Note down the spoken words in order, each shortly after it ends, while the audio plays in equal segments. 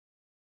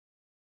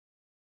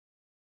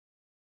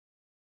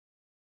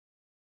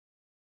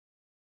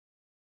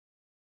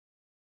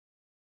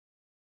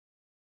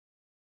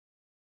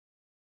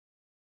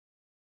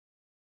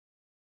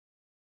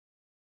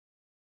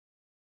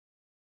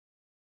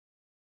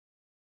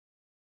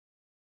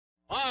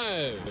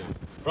Live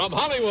from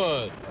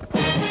Hollywood,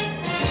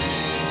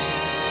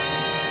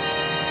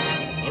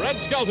 the Red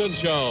Skelton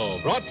Show,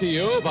 brought to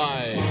you by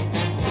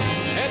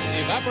Head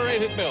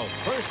Evaporated Milk.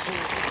 First.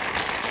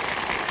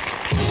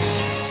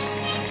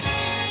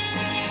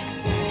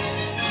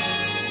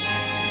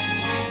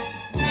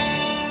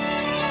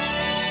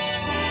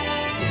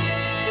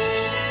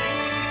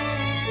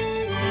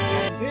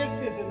 This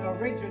is an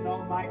original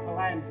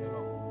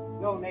Michelangelo,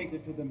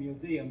 donated to the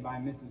museum by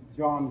Mrs.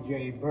 John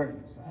J.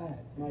 Burnside.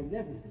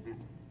 Magnificent.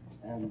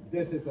 And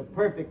this is a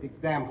perfect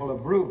example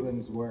of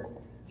Rubens' work,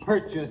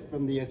 purchased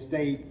from the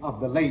estate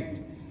of the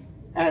late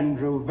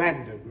Andrew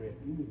Vandergrift.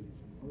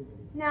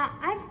 Now,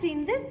 I've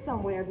seen this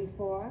somewhere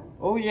before.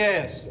 Oh,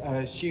 yes.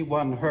 She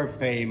won her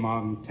fame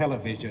on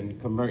television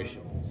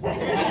commercials.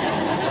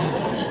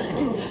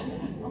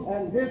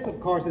 And this, of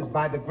course, is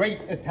by the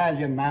great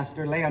Italian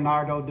master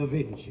Leonardo da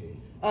Vinci.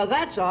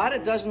 That's odd.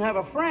 It doesn't have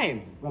a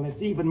frame. Well,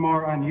 it's even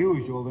more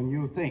unusual than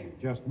you think.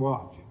 Just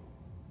watch.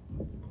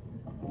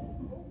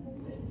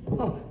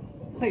 Oh,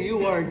 you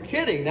weren't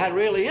kidding. That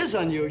really is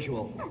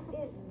unusual.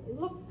 It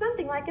looks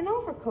something like an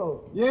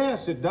overcoat.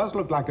 Yes, it does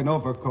look like an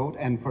overcoat,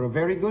 and for a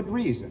very good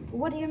reason.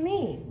 What do you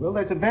mean? Well,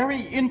 there's a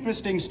very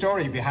interesting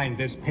story behind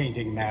this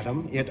painting,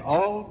 madam. It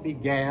all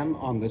began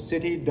on the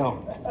city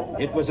dump.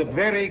 It was a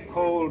very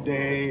cold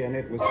day, and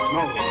it was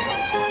snowing.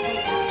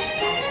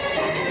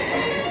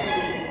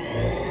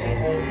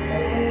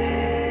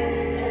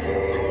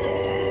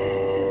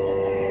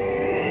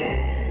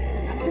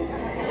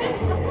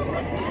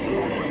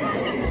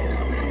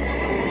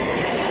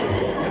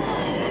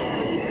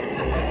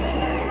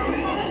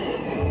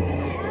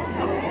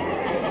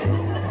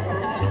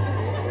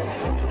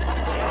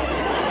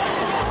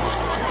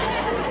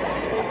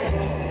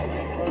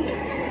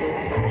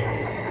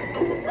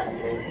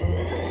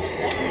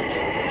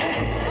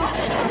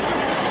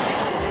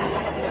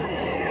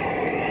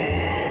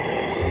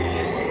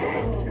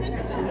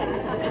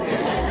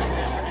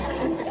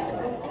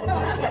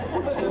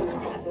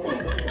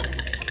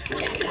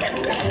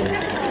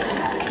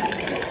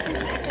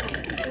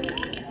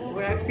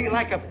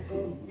 Like a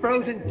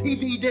frozen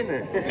TV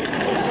dinner.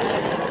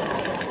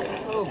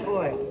 Oh,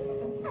 boy.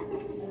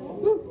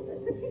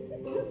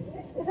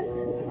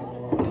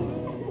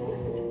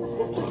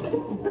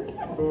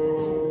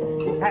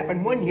 It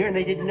happened one year, and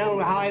they didn't know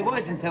how I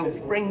was until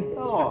spring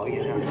thaw,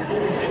 you know.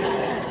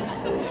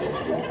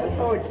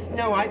 Oh, it's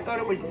snow. I thought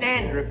it was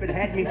dandruff. It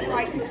had me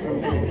frightened.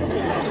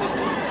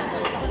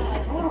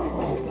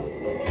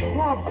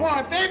 Oh,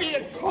 boy, baby,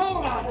 it's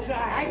cold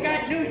outside. I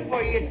got news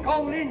for you. It's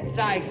cold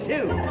inside,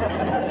 too.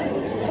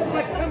 It's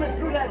like coming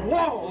through that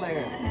wall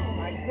there.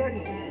 My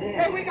goodness.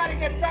 Yeah. Hey, we got to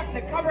get something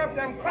to cover up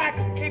them cracks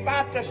and keep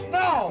out the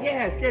snow.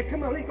 Yes,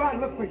 come on, let's go out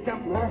and look for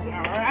something, huh?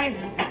 All right.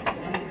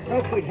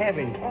 Oh, good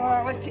heavens.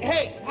 Let's see.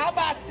 Hey, how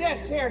about this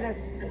here? The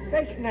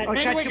fishnet. Oh,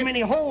 it's got we so can...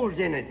 many holes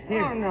in it.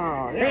 Here. Oh,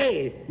 no.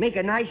 Hey, make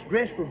a nice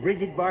dress for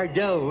Bridget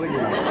Bardot, wouldn't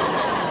it?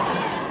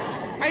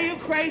 Are you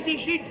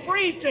crazy? She'd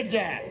freeze to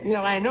death.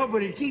 Well, I know,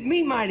 but it'd keep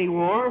me mighty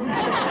warm.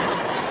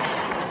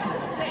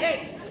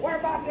 Hey, what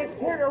about this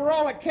here to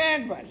roll of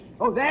canvas?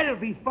 Oh, that'll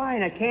be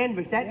fine, a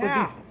canvas. That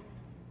Yeah. would be...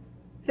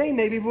 Say,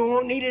 maybe we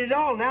won't need it at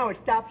all now. It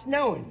stops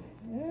snowing.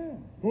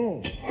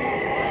 Yeah.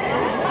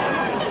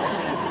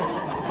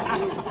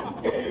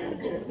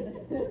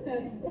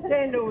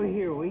 Stand over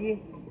here, will you?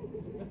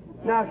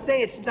 Now,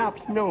 say it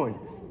stops snowing.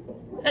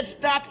 It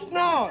stopped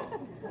snowing.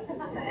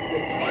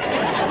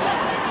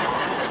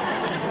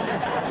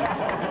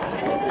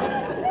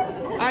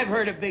 I've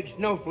heard of big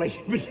snowflakes,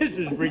 but this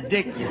is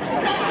ridiculous.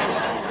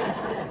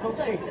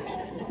 Okay.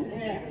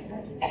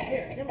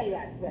 Here, give me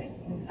that thing.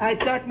 I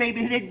thought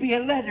maybe there'd be a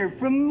letter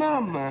from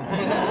Mama.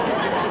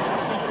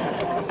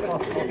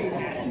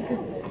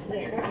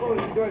 Close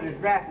the door, there's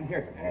draft in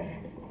here.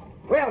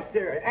 Well,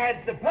 sir, as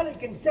the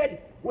pelican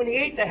said when he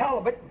ate the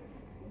halibut,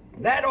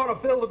 that ought to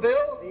fill the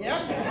bill. Yep.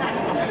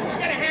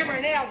 Get a hammer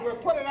and nails. We'll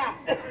put it out.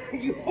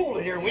 You hold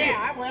it here, will you?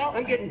 Yeah, I will.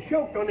 I'm getting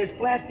choked on this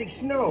plastic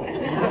snow.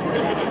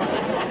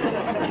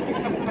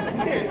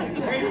 Here,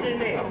 here's the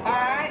nail. All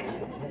right.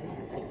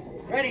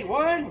 Ready?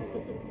 1,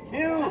 2,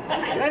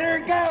 let her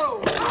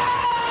go.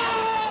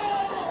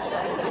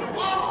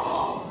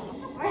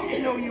 Oh! I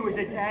didn't know you was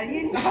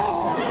Italian.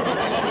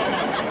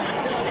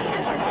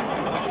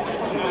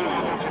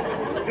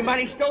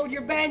 Somebody stole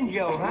your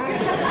banjo,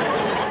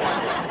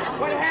 huh?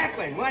 What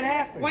happened? What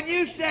happened? When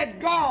you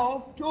said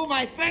go, two of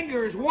my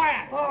fingers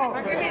went. Oh.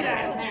 Now give me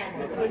that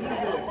hammer.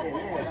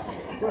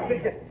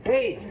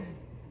 Hey.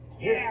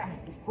 Yeah.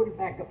 Just put it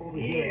back up over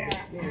here.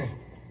 Yeah.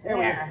 There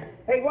we are.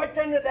 Hey, what's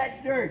under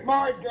that dirt?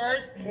 More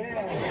dirt.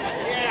 Yeah.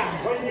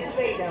 Yeah. What does it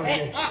say down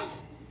Hey, there?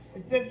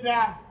 it says,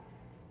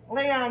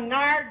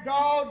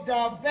 Leonardo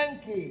da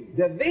Vinci.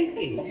 Da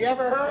Vinci? You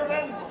ever heard of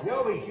him?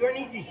 No, he sure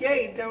needs to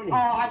shave, don't he?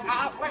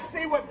 Let's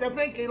see what Da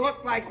Vinci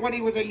looked like when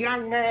he was a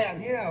young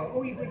man. Yeah.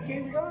 Oh, you could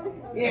shave it on?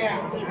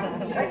 Yeah.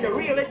 That's a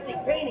realistic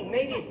painting.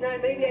 Maybe it's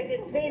not. Maybe I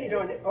just painted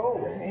on it.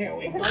 Oh. Here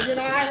we go. You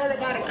know, I heard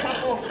about a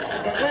couple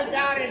that went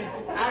out in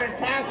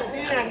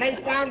Pasadena and they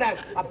found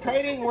a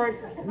painting worth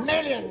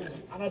millions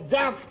on a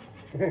dump.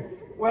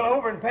 Well,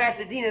 over in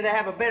Pasadena, they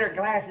have a better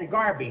glass of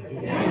garbage.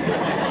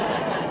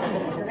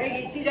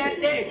 Hey, you see that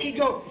there? She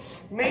go,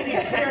 maybe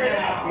clear it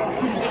out.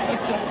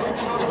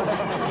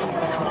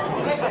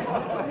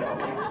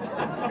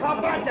 How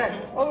about that?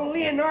 Oh,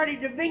 Leonardo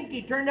da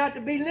Vinci turned out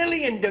to be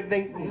Lillian da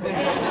Vinci.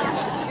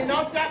 You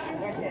know something?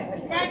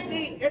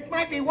 It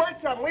might be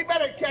worth something. We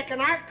better check an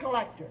art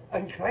collector.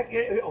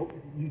 Oh,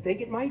 you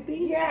think it might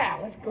be? Yeah,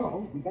 let's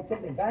go. We got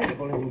something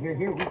valuable in here.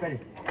 Here, we better...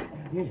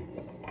 Here.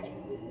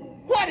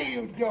 What are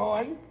you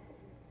doing?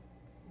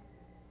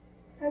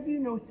 Have you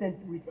no sense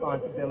of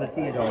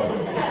responsibility at all?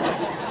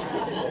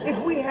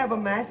 If we have a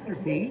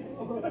masterpiece,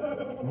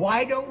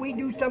 why don't we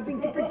do something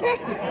to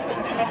protect it?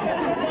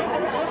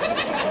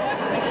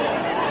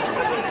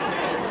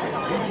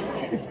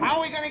 How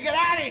are we going to get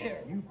out of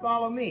here? You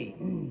follow me.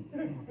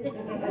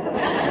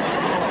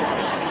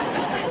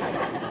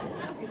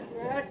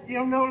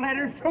 Still no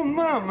letters from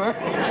Mama.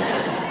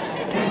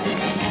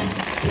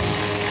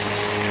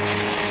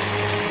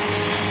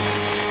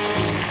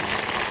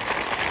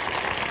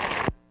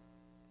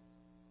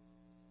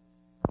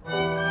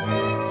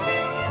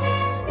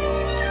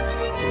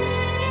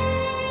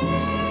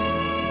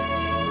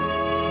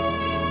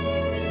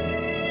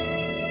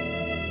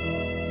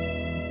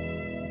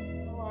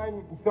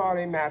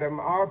 Sorry, madam.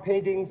 Our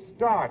paintings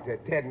start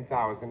at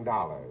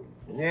 $10,000.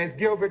 Yes,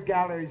 Gilbert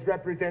Galleries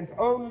represents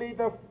only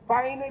the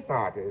finest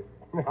artists.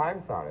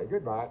 I'm sorry.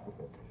 Goodbye.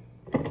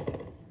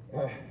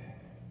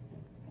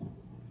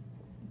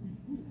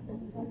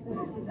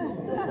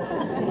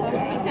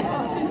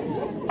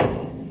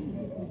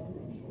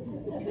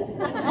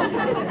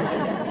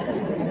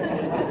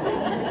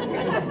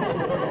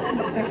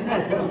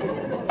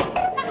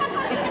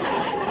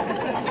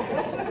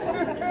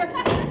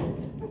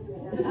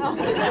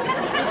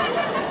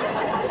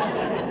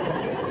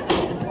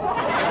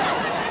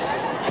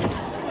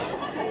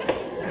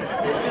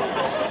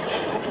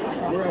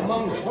 We're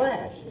among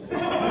class.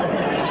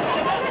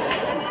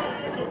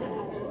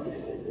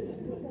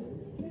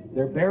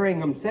 They're burying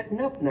them setting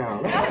up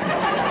now.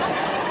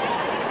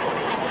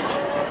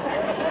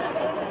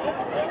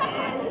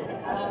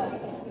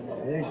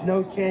 There's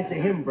no chance of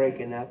him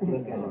breaking up.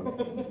 Look at him.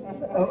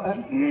 Oh,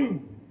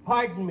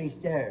 pardon me,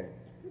 sir.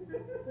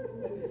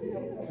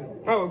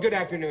 Oh, good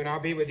afternoon.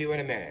 I'll be with you in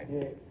a minute.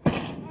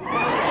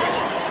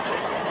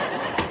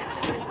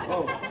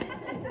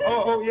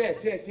 Oh, yes.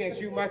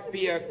 You must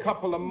be a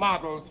couple of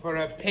models for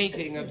a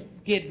painting of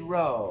Skid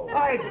Row.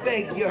 I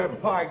beg your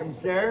pardon,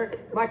 sir.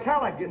 My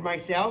colleague and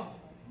myself,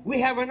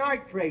 we have an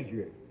art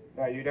treasure.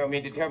 You don't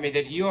mean to tell me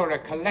that you're a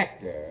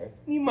collector?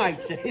 You might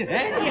say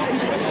that.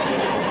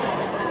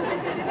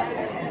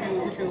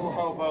 You two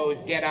hobos,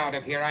 get out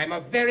of here. I'm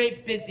a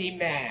very busy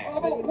man.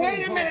 Oh,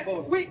 wait a minute.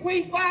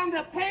 We found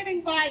a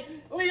painting by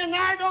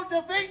Leonardo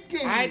da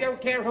Vinci. I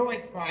don't care who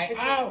it's by.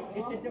 Out.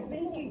 It's a Da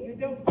Vinci. You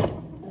don't...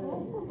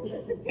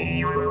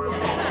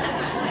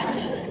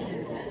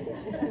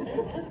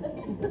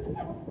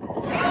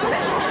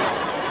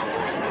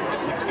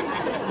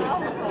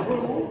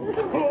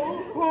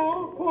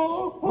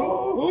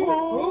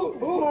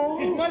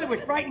 His mother was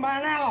frightened by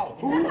an owl.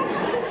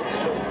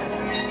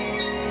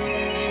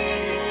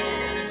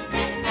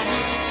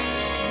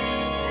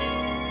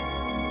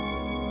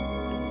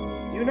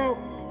 You know,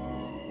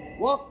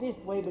 walk this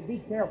way, but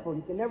be careful.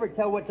 You can never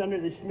tell what's under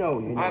the snow,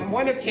 you know. On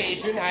one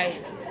occasion,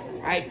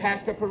 I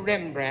passed up a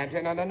Rembrandt,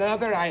 and on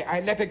another, I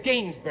let a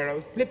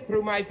Gainsborough slip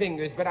through my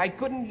fingers, but I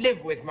couldn't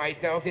live with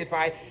myself if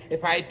I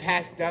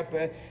passed up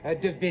a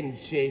Da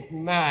Vinci.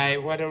 My,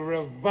 what a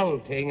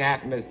revolting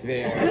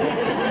atmosphere.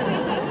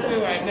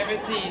 Oh, I've never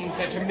seen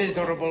such a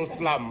miserable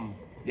slum.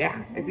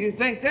 Yeah, if you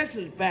think this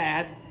is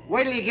bad,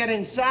 wait till you get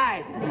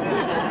inside.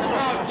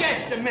 Oh,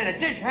 just a minute.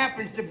 This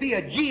happens to be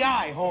a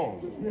GI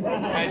home.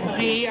 A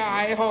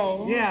GI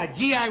home? Yeah,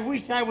 gee, I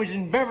wish I was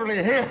in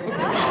Beverly Hills.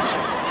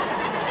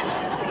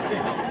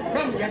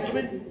 Come,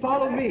 gentlemen,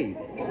 follow me.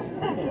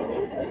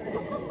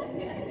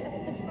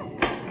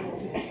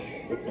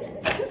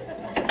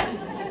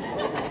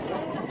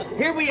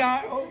 Here we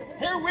are. Oh,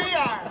 Here we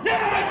are. don't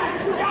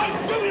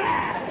do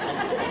that!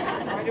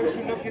 Why don't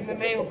you look in the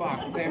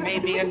mailbox? There may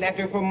be a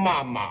letter for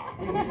Mama.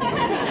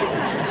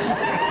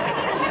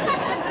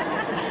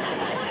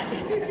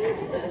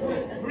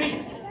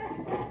 Grief.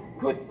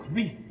 Good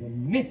grief. The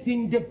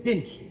missing Da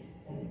Vinci.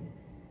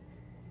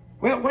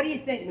 Well, what do you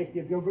think,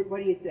 Mr. Gilbert?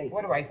 What do you think?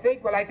 What do I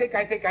think? Well, I think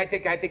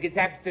it's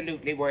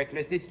absolutely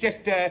worthless. It's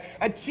just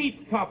a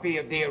cheap copy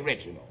of the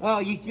original. Oh,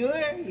 you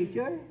sure? You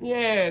sure?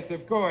 Yes,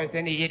 of course.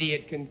 Any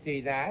idiot can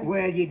see that.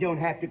 Well, you don't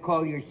have to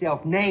call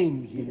yourself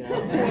names, you know.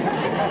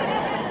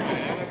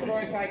 And of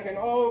course, I can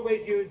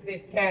always use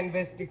this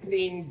canvas to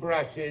clean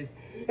brushes.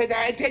 And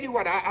I tell you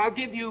what, I'll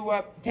give you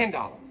 $10.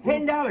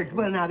 $10?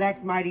 Well, now,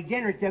 that's mighty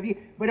generous of you.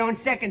 But on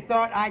second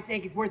thought, I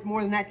think it's worth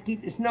more than that to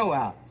keep the snow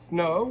out.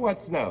 Snow? What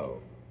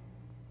snow?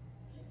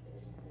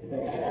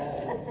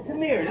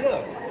 Come here,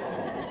 look.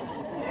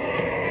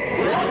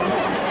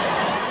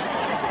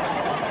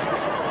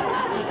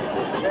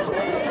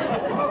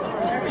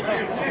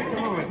 Just a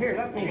moment. Here,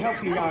 let me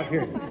help you out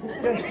here.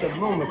 Just a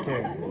moment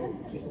there.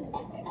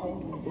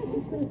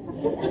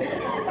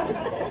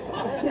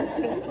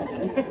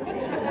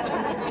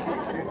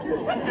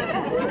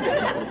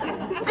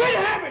 Good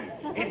heavens!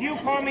 If you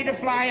call me to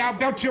fly, I'll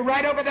belt you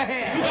right over the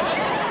head.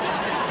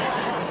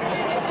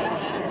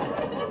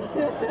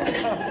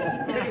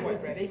 Anyway,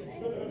 Freddie,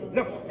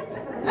 look.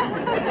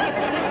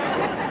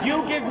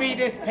 You give me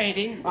this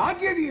painting. I'll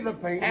give you the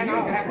painting. And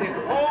I'll have this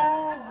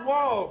whole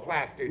wall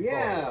plastered.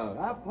 Yeah,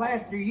 I'll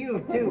plaster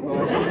you, too,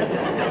 boy.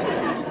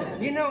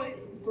 You know,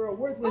 for a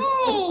worthless...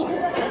 Oh!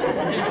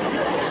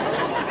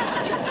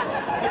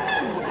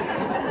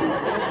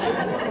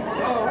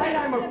 All right,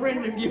 I'm a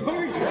friend of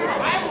yours.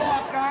 I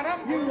walked on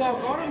him. You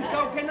walk on them, so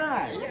can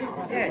I.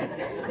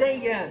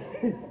 Yes.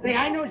 Say,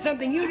 I know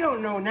something you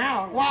don't know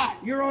now. What?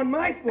 You're on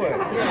my foot.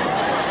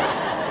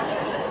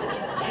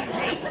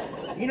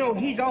 You know,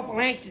 he's awful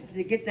anxious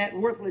to get that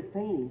worthless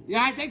painting.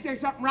 Yeah, I think there's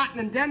something rotten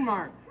in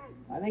Denmark.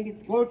 I think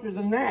it's closer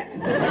than that.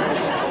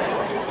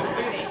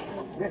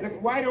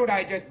 Look, why don't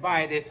I just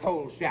buy this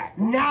whole shack?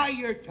 Now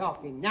you're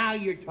talking.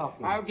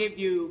 I'll give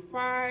you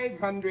 $500.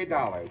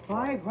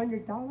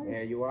 $500?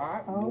 There you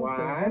are. Oh,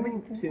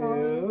 1,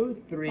 2,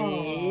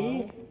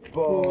 3,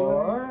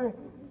 4,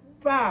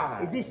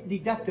 5. This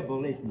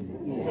deductible, isn't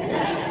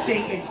it?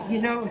 See,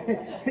 you know,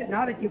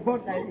 now that you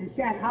bought that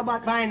shack, how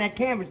about buying that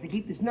canvas to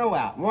keep the snow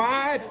out?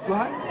 What?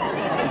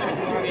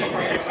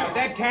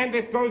 That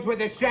canvas goes with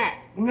the shack.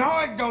 No,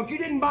 it don't. You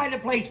didn't buy the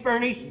place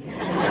furnished.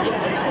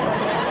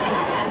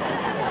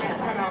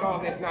 Cut out all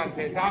this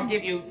nonsense. I'll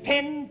give you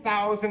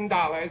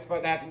 $10,000 for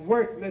that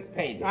worthless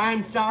painting.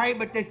 I'm sorry,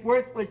 but this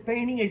worthless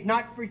painting is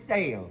not for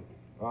sale.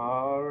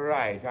 All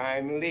right,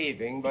 I'm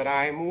leaving, but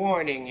I'm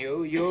warning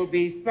you, you'll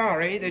be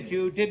sorry that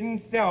you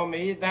didn't sell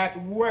me that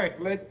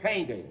worthless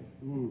painting.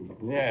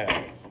 Yeah.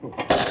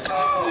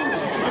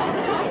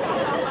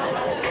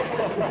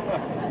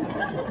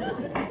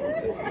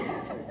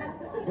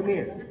 Come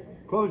here.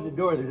 Close the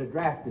door. There's a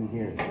draft in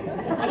here.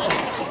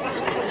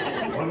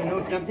 Want to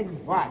know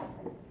something? What?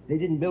 They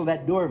didn't build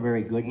that door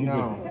very good, did they?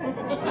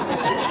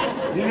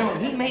 You know,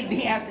 he may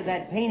be after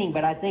that painting,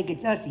 but I think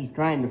it's us he's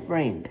trying to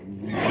frame.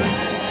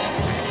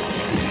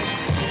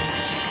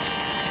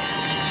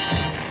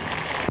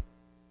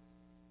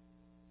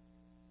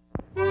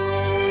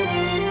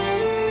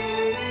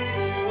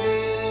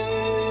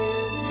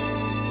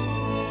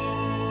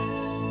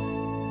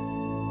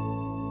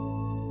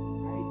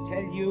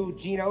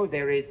 Gino,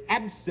 there is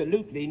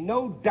absolutely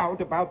no doubt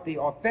about the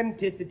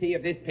authenticity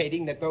of this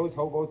painting that those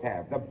hobos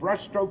have. The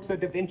brushstrokes are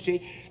Da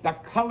Vinci, the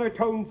color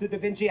tones are Da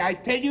Vinci. I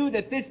tell you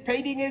that this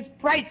painting is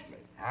priceless.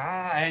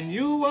 Ah, and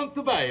you want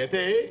to buy it,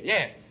 eh?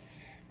 Yes.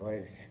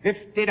 For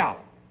 $50.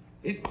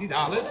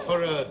 $50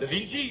 for a Da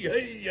Vinci?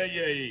 Hey.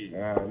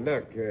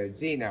 Look,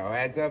 Gino,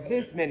 as of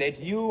this minute,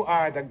 you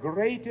are the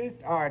greatest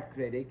art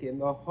critic in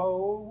the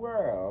whole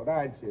world,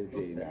 aren't you,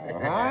 Gino?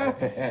 Huh?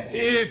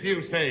 If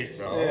you say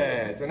so.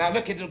 Yes. So now,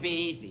 look, it'll be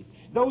easy.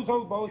 Those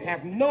hobos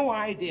have no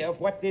idea of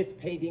what this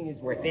painting is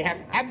worth. They have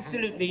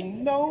absolutely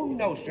no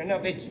notion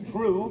of its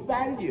true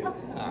value.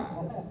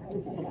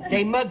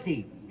 Say,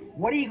 Muggsy,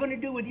 what are you going to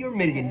do with your $1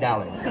 million?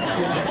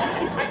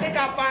 I think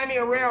I'll buy me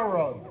a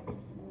railroad.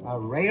 A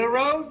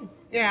railroad?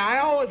 Yeah, I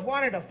always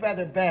wanted a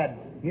feather bed.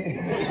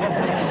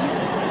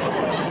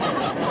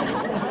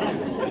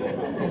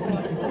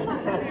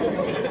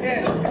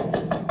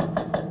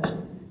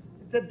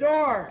 The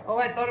door. Oh,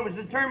 I thought it was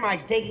the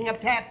termites taking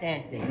up tap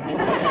dancing.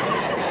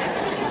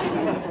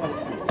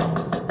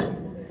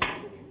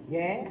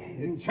 Yeah?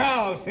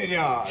 Ciao,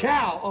 senor.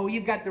 Ciao. Oh,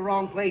 you've got the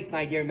wrong place,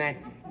 my dear man.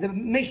 The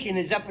mission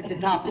is up at the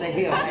top of the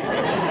hill.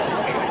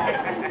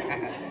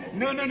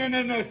 No,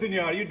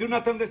 senor. You do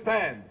not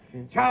understand.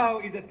 Ciao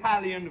is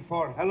Italian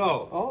for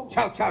hello. Oh?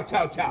 Ciao, ciao,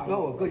 ciao, ciao.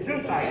 Oh, good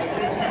society.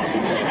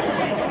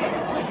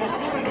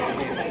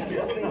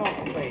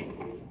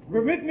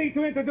 Permit me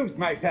to introduce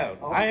myself.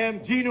 Oh. I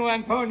am Gino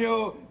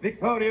Antonio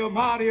Vittorio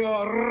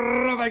Mario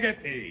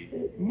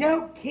Ravaghetti.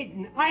 No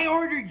kidding. I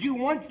ordered you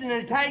once in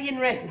an Italian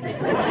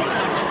restaurant.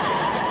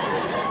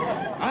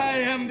 I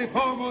am the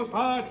foremost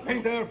art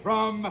painter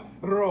from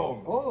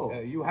Rome. Oh.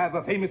 You have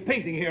a famous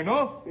painting here,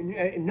 no?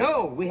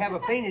 No, we have a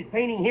famous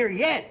painting here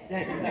yet.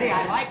 Say,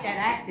 I like that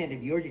accent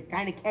of yours. It's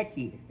kind of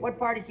catchy. What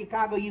part of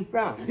Chicago you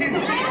from?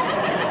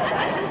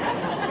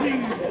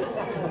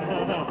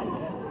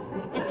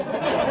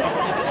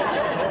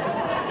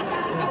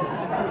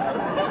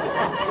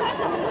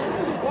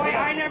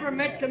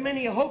 so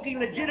many hokey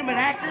legitimate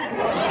actors?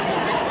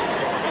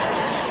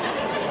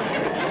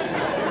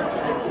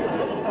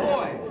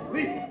 Boy,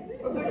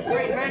 a good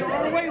straight man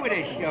run away with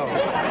this show.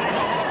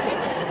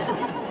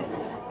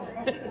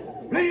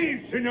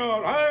 Please,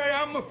 senor,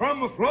 I am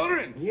from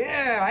Florence.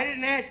 Yeah, I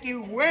didn't ask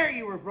you where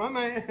you were from.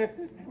 I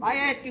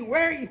asked you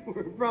where you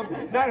were from,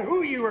 not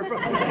who you were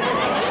from.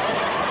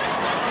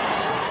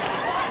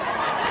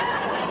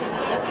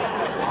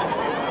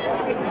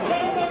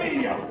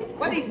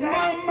 What is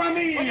that? Mamma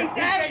mia! What is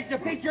that? It's a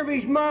picture of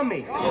his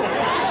mommy. Mamma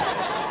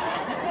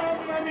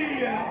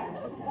mia!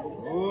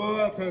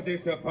 What a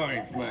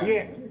disappointment.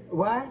 Yeah.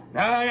 What?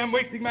 I am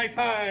wasting my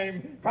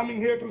time coming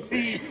here to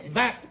see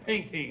that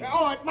painting.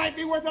 Oh, it might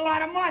be worth a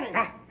lot of money.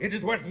 Ah, it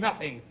is worth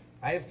nothing.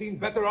 I have seen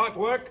better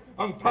artwork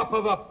on top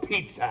of a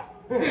pizza.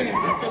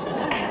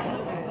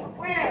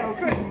 Well,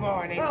 good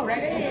morning,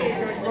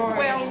 Freddie. Good morning.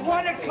 Well,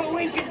 what a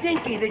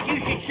coinkydinky that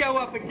you should show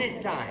up at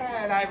this time.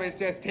 Well, I was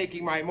just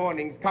taking my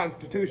morning's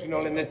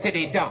constitutional in the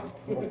city dump.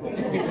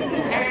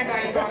 And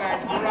I thought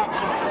I'd drop by.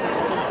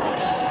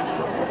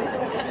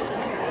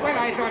 Well,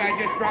 I thought I'd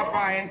just drop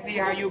by and see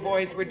how you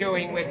boys were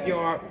doing with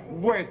your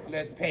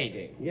worthless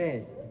painting.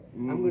 Yes.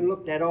 I'm going to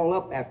look that all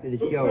up after the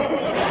show.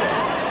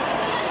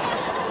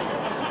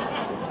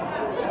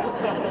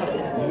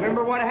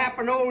 Remember what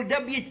happened to old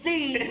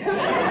W.C.?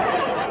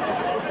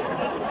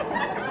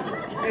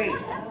 Hey,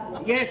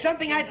 yeah,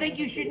 something I think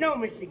you should know,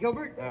 Mr.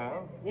 Gilbert.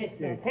 Yes,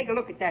 sir. Take a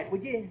look at that,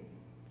 would you?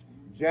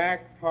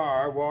 Jack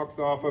Parr walks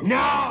off of...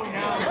 No.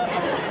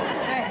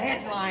 The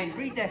headline.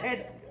 Read the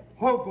head.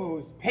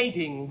 Hobo's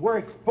painting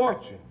worth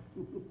fortune.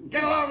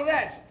 Get a load of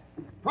this.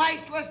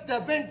 Priceless Da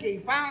Vinci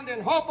found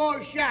in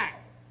Hobo's shack.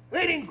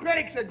 Leading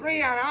critics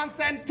agree on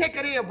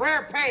authenticity of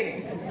rare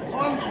painting.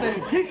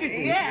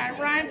 Authenticity? Yeah, it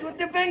rhymes with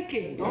Da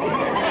Vinci.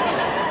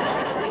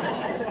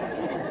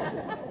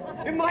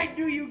 It might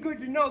do you good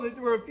to know that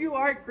there were a few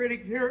art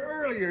critics here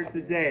earlier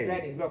today.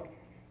 Freddie, look,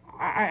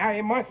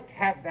 I must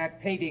have that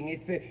painting.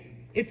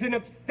 It's an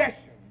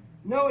obsession.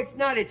 No, it's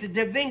not. It's a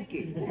Da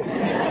Vinci.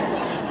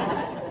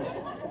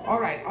 All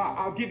right,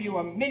 I'll give you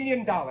 $1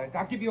 million.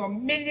 I'll give you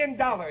 $1 million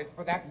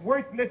for that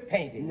worthless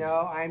painting.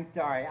 No, I'm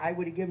sorry. I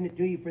would have given it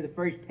to you for the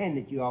first 10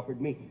 that you offered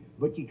me,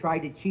 but you tried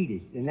to cheat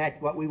us, and that's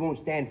what we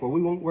won't stand for.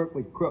 We won't work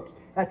with crooks.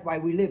 That's why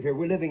we live here.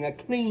 We're living a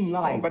clean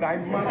life. Oh, but I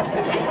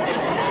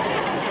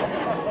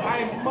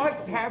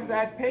must have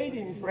that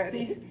painting,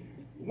 Freddie.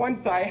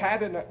 Once I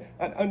had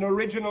an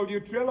original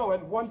Utrillo,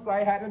 and once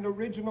I had an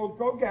original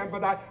Gauguin,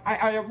 but I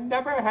have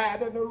never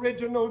had an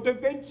original Da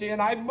Vinci, and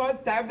I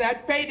must have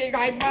that painting.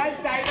 I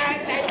must have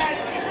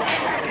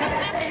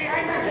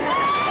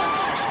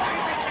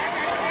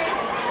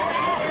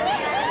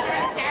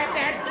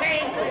that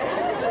painting.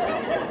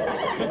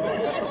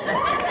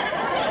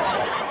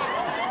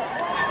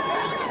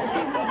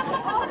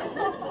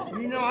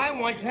 You know, I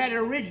once had an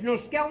original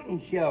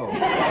Skelton Show.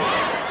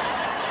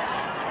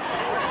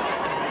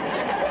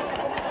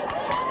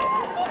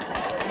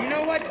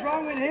 What's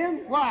wrong with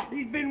him? What?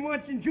 He's been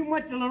watching too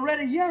much of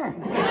Loretta Young.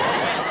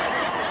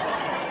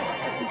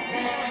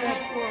 That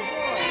poor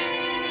boy.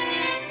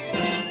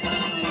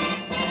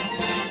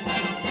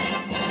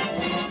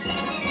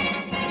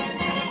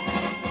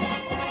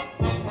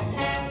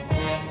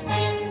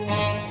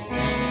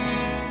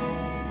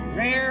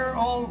 Rare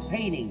old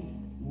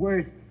painting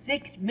worth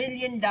 $6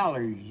 million.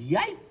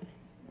 Yipe!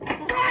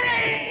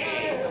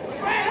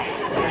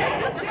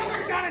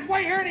 Gilbert's on his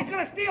way here and he's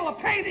going to steal a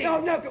painting.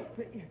 No,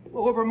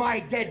 over my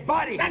dead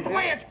body. That's the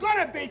way it's going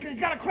to be, because he's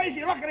got a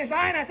crazy look in his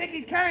eye, and I think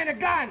he's carrying a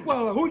gun.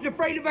 Well, who's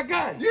afraid of a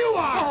gun? You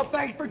are. Oh,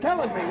 thanks for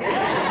telling me.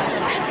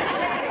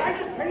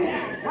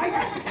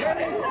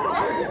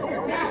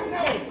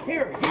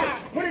 Here,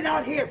 put it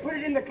out here. Put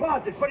it in the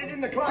closet. Put it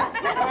in the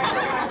closet.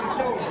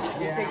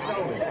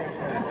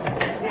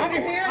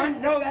 Under here?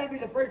 No, that'll be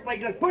the first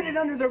place. Look, put it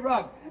under the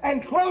rug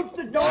and close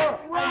the door.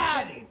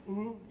 Rug.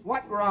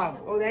 What rug?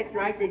 Oh, that's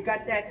right. They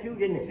got that too,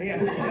 didn't they?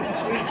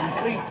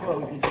 Please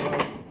close the door.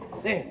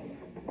 There.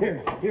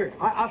 Here.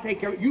 I'll take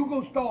care of it. You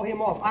go stall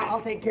him off.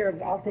 I'll take care of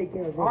it. All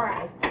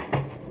right.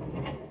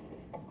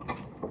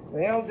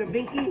 Well, Da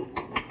Vinci,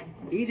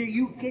 either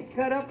you get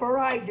cut up or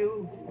I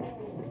do.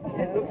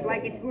 It looks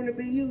like it's going to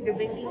be you, Da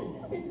Vinci.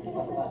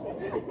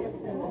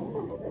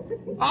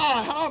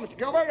 Oh, hello, Mr.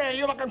 Gilbert. Are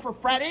you looking for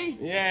Freddie?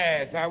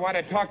 Yes, I want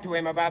to talk to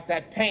him about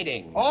that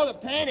painting. Oh, the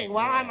painting.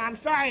 Well, I'm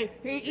sorry.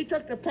 He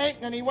took the paint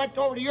and he went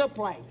over to your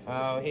place.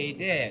 Oh, he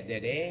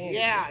did he?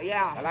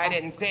 Yeah. Well, I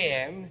didn't see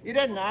him. You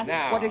didn't, huh?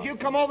 No. Well, did you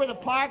come over the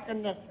park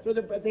and through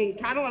the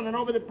tunnel and then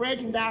over the bridge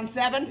and down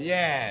 7?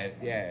 Yes.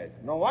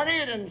 No wonder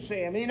you didn't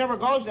see him. He never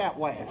goes that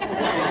way.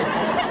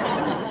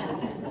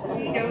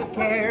 We don't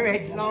care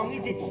as long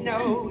as it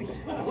snows.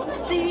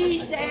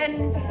 Sea,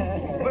 sand,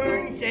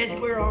 bird says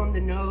we're on the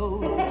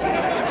nose.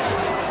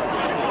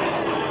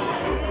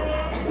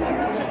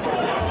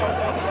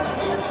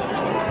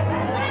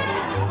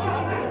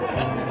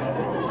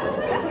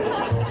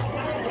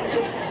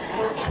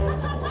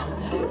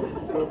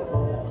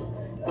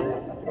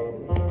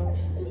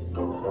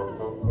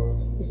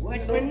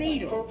 What's my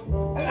needle?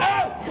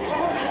 Oh!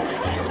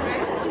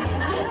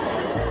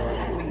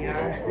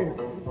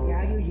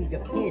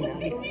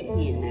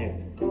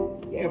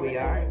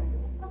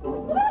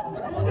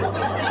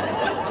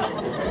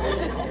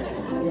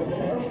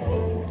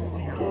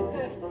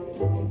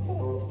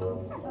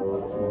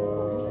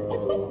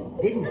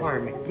 Didn't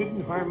harm it.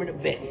 Didn't harm it a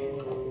bit.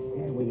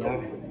 There we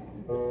are.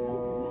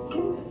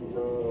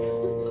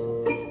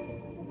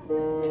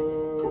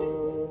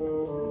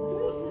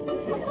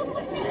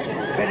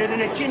 Better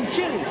than a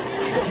chinchilla.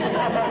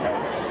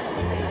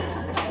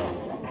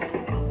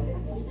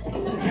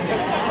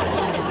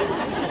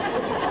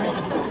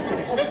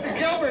 Mr.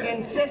 Gilbert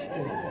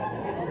insisted.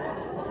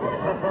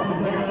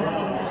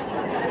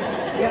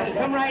 Yeah,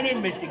 come right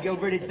in, Mr.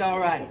 Gilbert. It's all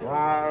right.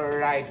 All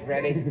right,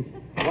 Freddie.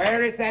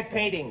 Where is that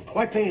painting?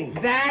 What painting?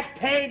 That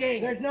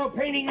painting! There's no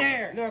painting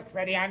there. Look,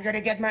 Freddie, I'm going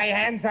to get my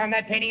hands on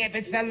that painting if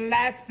it's the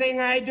last thing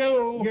I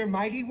do. You're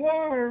mighty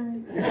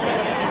warm.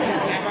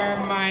 Never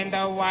mind the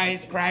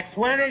wisecracks.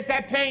 Where is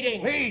that painting?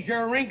 Please,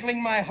 you're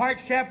wrinkling my heart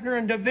sharpener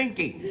and Da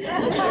Vinci.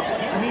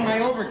 I mean my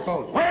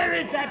overcoat. Where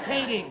is that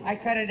painting? I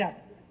cut it up.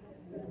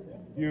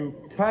 You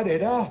cut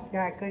it up.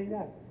 Yeah, I cut it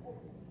up.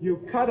 You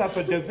cut up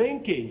a Da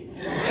Vinci.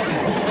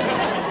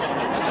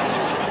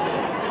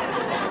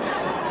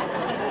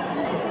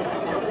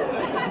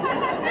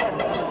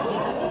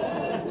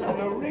 An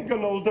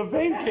original Da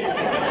Vinci.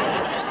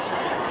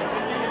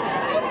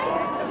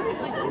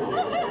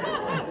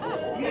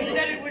 You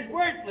said it was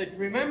worthless,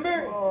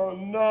 remember? Oh,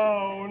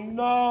 no,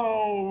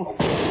 no.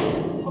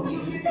 You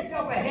give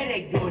yourself a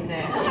headache doing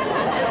that.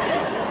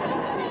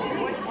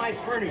 What's my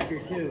furniture,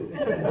 too?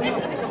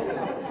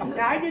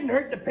 Now, I didn't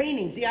hurt the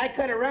painting. See, I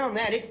cut around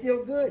that. It's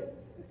still good.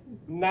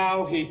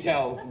 Now he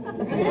tells. That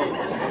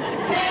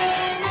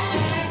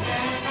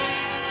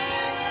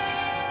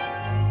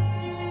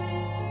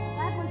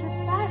was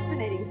a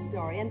fascinating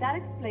story, and that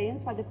explains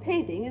why the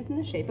painting is in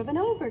the shape of an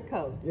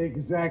overcoat.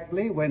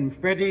 Exactly. When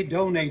Freddie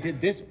donated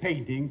this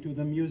painting to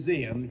the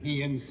museum,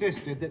 he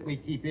insisted that we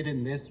keep it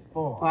in this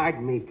form.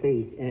 Pardon me,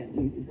 please.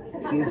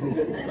 Excuse me.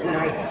 When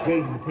I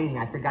gave the painting,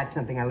 I forgot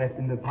something I left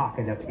in the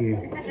pocket up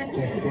here.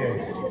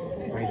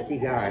 Just my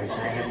cigars.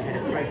 I haven't had a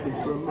fresh one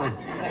for a month.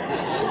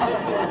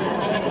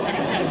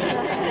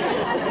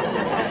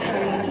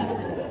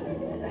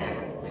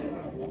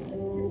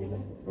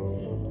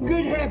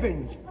 Good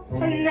heavens! A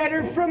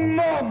letter from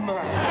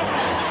Mama!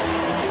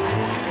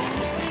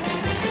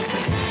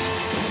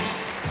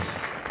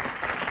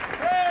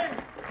 Hey!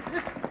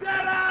 It's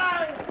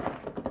Deadeye!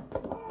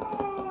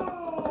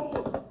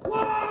 Whoa!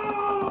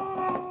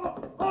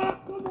 Whoa! Oh,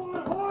 come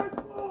on, horse!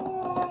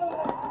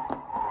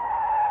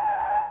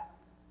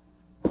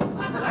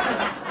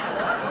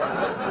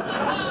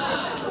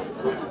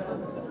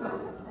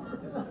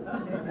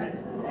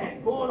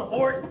 Go on,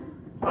 horse.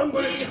 I'm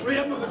going to get rid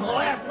of him. It's the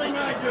last thing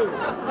I do.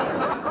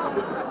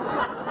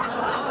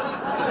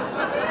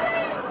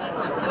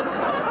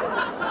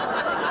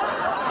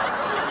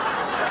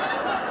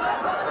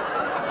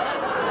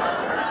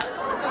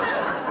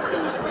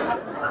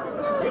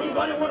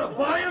 Anybody want to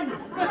buy him?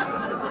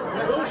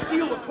 Don't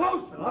steal the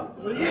close-up,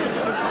 will you?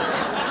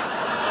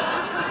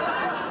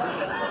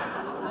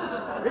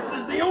 This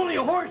is the only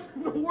horse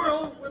in the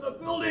world with a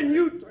built-in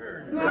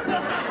U-turn.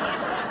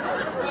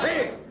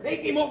 Hey,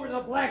 take him over to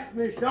the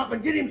blacksmith shop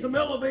and get him some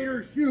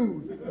elevator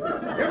shoes.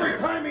 Every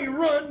time he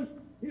runs,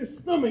 his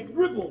stomach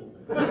dribbles.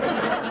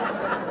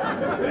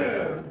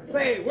 Yeah.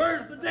 Say,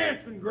 where's the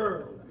dancing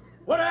girl?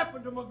 What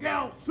happened to my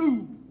gal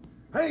Sue?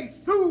 Hey,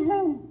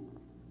 Sue!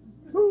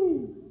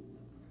 Sue!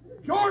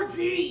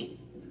 Georgie!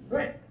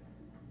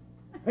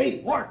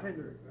 Hey,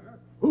 bartender.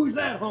 Who's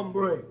that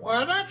hombre?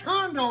 Why, that's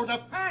Hondo,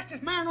 the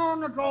fastest man on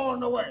the draw in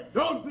the West.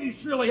 Don't be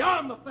silly.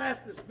 I'm the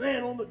fastest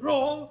man on the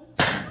draw.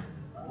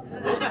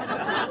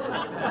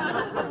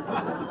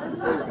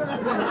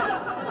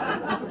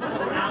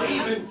 Now,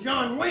 even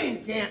John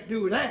Wayne can't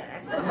do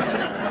that.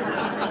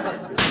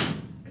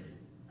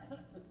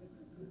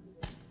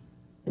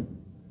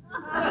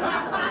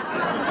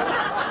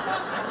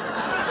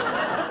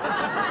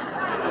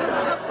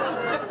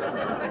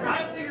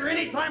 I figure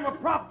any time a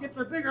prop gets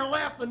a bigger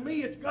laugh than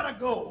me, it's gotta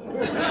go.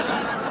 Wait.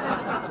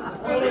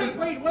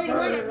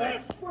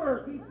 That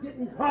spur keeps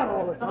getting caught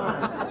all the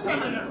time. Wait a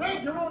minute,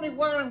 Red, you're only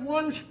wearing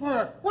one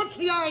spur. What's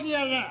the idea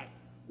of that?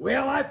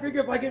 Well, I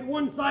figure if I get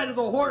one side of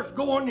the horse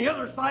going, the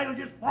other side will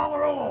just follow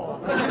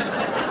along.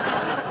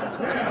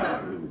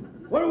 Yeah.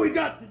 What do we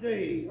got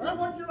today? Well,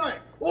 what'd you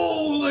like?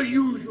 Oh, the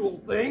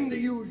usual thing,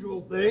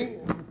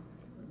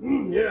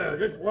 yeah,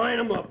 just line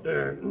them up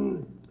there.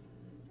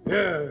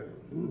 Yeah.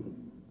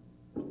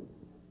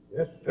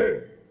 Yes,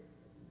 sir.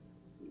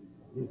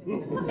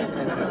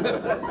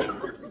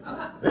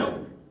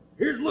 Well,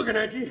 here's looking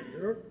at you.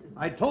 Sure.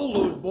 I told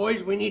those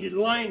boys we needed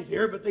lines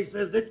here, but they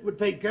says this would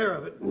take care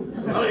of it.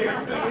 Well,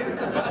 here's to you.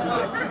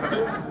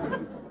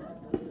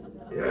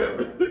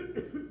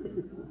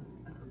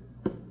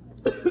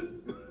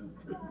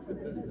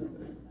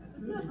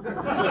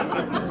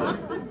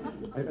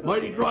 That's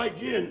mighty dry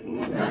gin.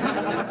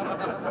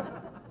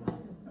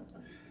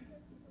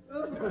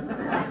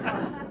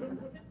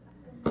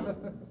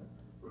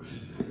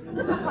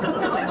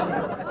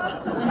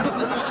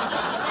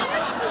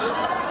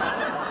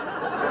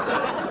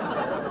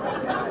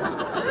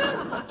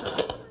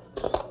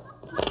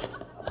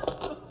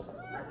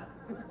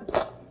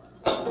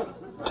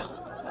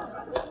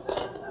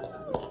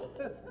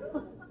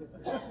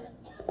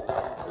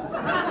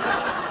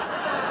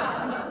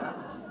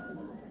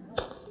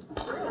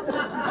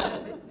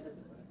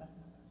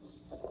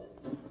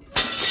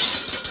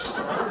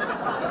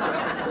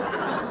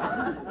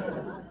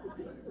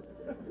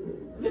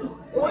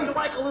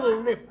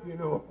 trip, you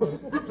know.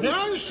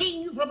 Now, I've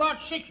seen you for about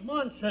 6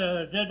 months,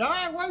 did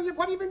I? What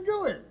have you been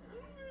doing?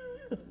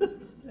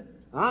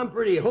 I'm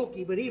pretty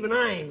hokey, but even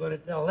I ain't going to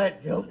tell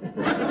that joke.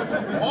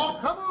 Oh,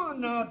 come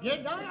on now,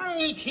 Did I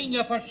ain't seen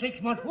you for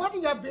 6 months. What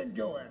have you been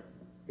doing?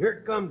 Here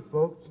it comes,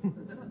 folks.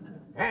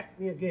 Ask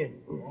me again.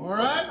 All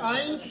right,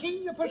 I ain't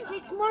seen you for 6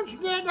 months,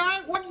 did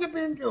I? What have you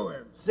been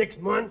doing? 6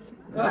 months?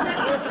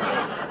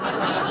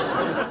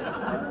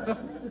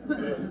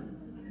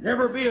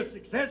 Never be a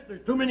success.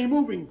 There's too many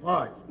moving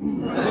parts.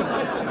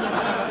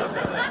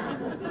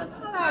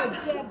 Hello,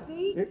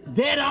 Deadbeat.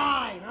 Dead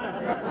eye.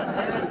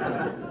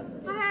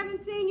 I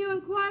haven't seen you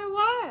in quite a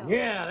while.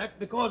 Yeah, that's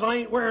because I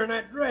ain't wearing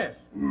that dress.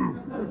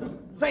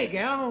 Say,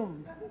 gal,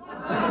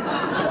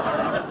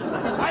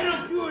 why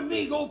don't you and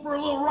me go for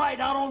a little ride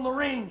out on the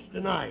range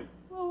tonight?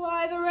 Well,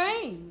 why the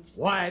range?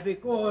 Why,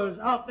 because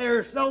out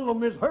there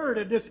seldom is heard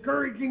a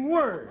discouraging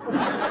word.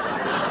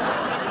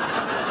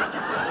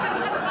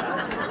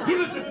 Give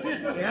us a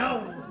kiss,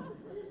 gal.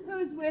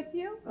 Who's with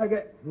you? I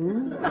got...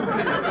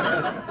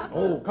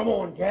 Oh, come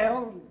on,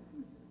 gal.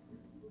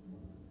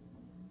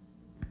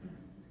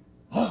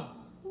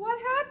 What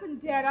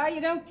happened, Deadeye?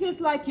 You don't kiss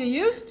like you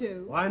used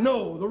to. I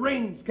know. The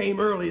rains came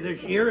early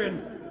this year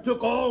and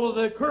took all of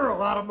the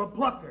curl out of my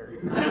plucker.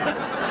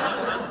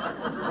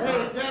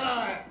 Hey,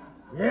 Deadeye.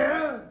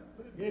 Yeah?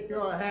 Keep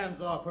your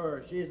hands off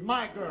her. She's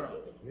my girl.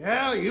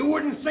 Yeah, you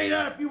wouldn't say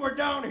that if you were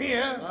down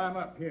here. I'm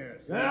up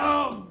here.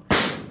 Well...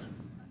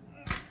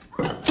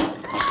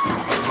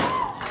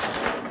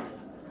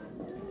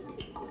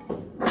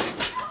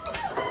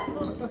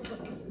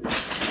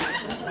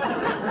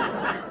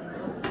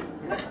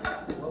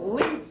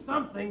 Believe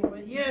something,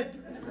 but yet...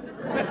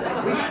 We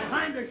got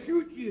time to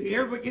shoot you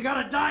here, but you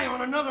gotta die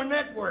on another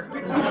network.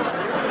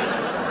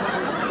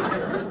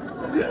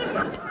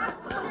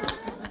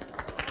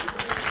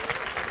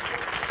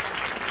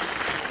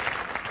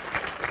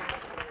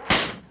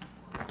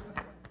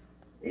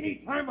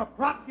 Anytime a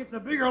prop gets a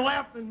bigger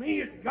laugh than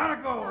me, it's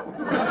gotta go.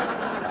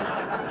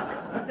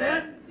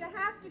 Dead? Did you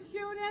have to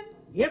shoot him?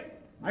 Yep.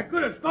 I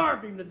could have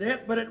starved him to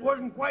death, but it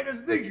wasn't quite as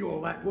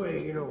visual that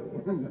way, you know.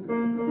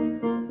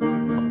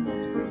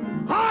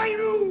 I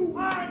knew!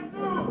 I knew!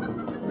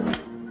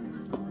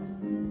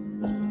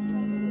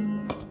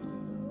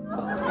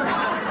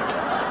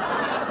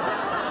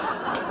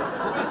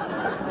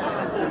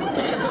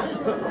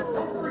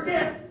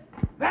 Forget!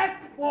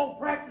 Basketball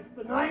practice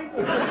tonight.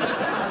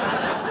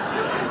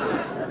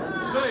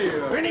 Say,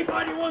 If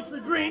anybody wants a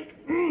drink,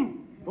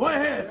 go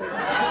ahead.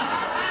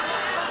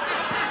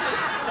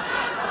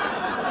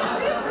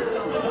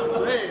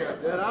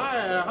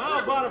 How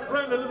about a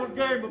friendly little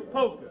game of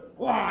poker?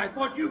 Why, I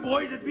thought you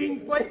boys had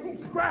been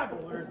playing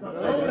Scrabble or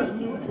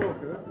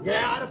something.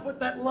 Yeah, I'd have put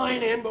that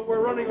line in, but we're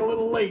running a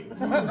little late.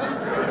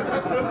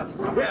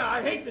 Yeah,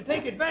 I hate to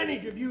take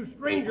advantage of you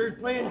strangers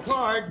playing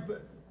cards,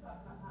 but...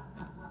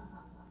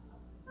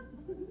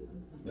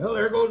 Well,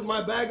 there goes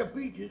my bag of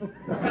peaches.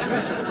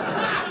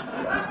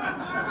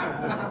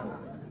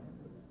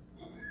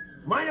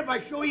 Mind if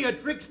I show you a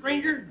trick,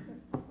 stranger?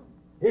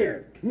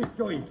 Here, let me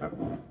show you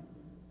something.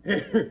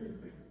 Here.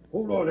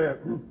 Hold on there.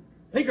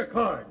 Take a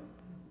card.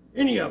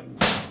 Any of them.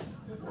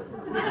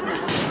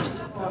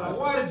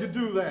 Why did you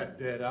do that,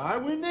 Deadeye?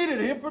 We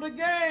needed him for the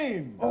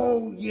game.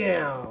 Oh,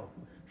 yeah.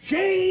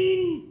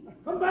 Shane!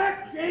 Come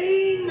back,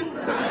 Shane!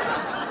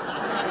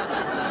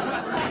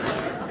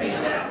 Hey,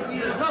 Jeff,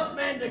 he's a tough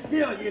man to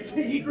kill. You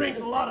see, he drinks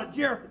a lot of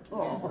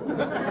Geritol.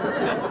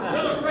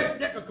 Another fresh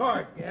deck of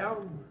cards,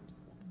 gal.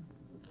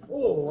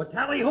 Oh, a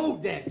tally-ho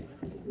deck.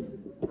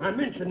 I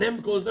mention them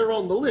because they're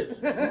on the list.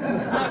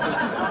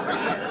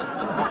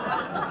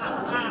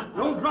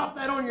 Don't drop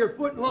that on your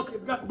foot unless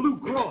you've got Blue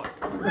Cross.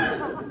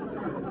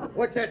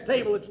 Watch that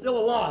table, it's still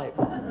alive.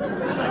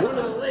 One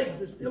of the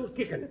legs is still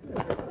kicking.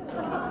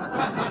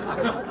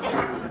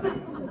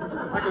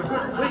 Like a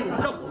good clean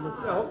shuffle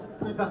myself.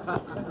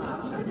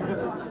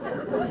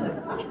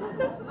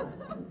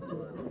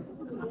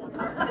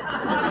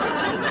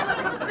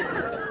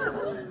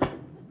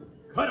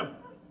 Cut him.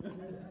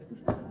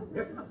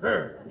 Yes,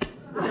 sir.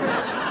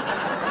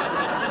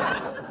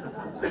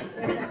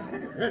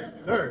 Yes,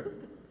 sir.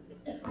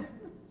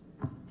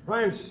 Try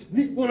and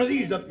sneak one of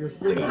these up your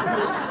sleeve. When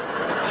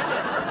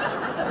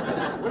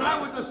I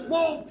was a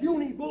small,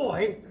 puny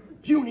boy,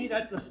 puny,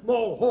 that's a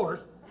small horse.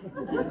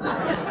 When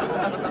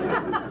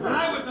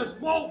I was a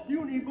small,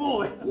 puny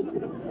boy,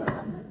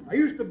 I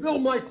used to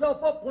build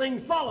myself up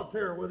playing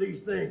solitaire with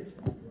these things.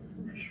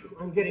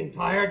 I'm getting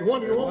tired.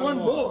 One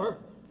more.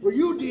 Well,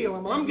 you deal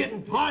them. I'm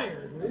getting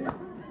tired.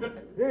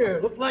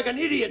 Here, looks like an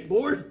idiot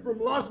board from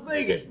Las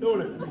Vegas,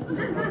 don't it?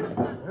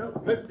 Well,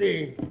 let's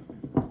see.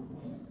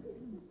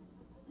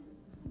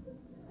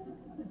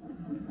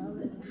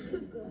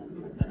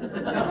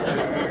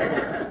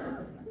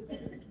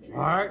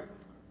 All right.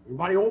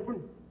 Anybody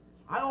open?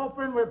 I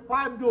open with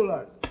 $5.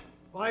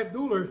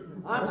 $5.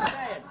 I'm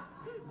staying.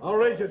 I'll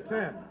raise you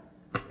 10.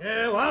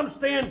 Yeah, well, I'm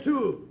staying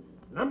too.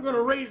 And I'm going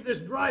to raise this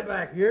dry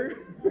back here.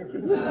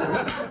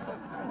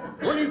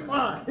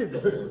 25.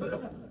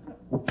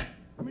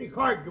 How many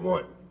cards do you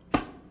want?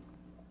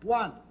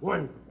 One.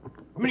 One.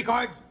 How many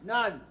cards?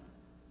 None.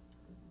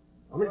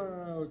 How many?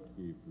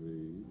 Keep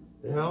please.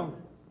 Yeah.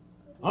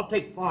 I'll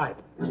take 5.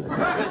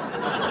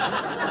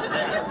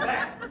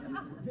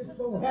 Just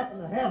so happen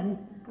to have them.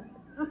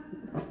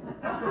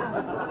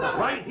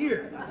 Right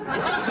here.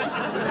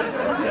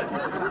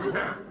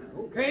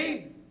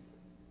 Okay.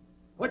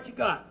 What you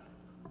got?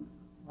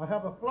 I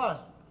have a flush.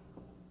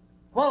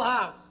 Full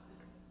house.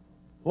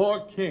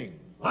 4 kings.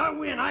 I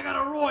win. I got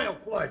a royal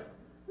flush.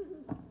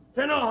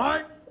 10 of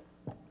hearts,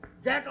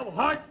 Jack of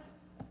hearts,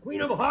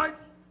 Queen of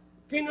hearts,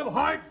 King of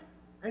hearts,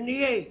 and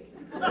the 8.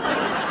 I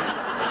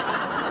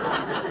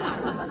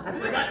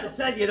forgot to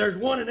tell you,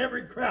 there's one in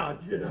every crowd.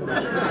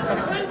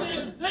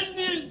 Indians!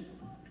 Indians!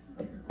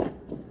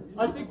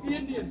 I think the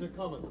Indians are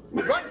coming.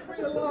 Run for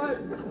your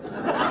lives!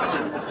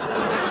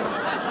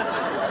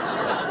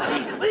 He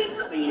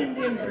thinks the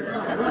Indians are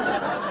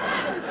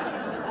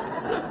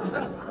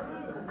coming.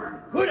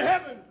 Good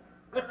heavens!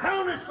 The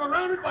town is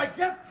surrounded by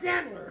Jeff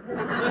Chandler.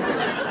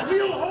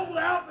 We'll hold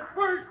out, but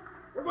first,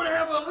 we're going to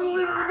have a little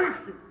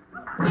intermission.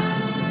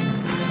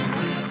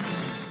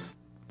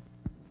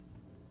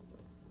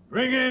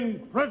 Bring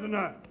in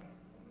prisoner.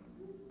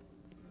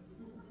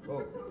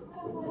 Oh.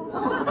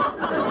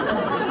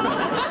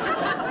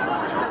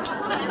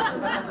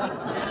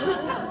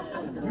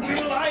 You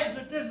realize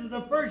that this is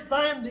the first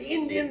time the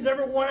Indians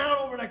ever went out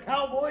over the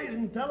cowboys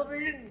in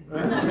television?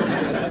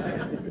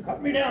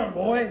 Cut me down,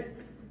 boy.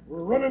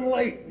 We're running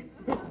late.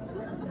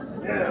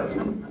 Yeah.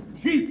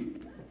 Chief.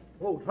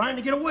 Oh, trying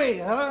to get away,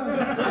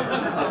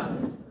 huh?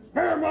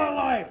 Spare my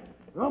life.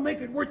 I'll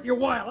make it worth your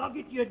while. I'll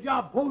get you a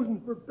job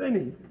posing for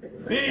pennies.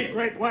 Me,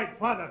 great white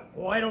father.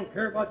 Oh, I don't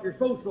care about your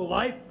social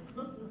life.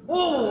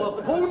 Oh,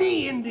 a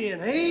pony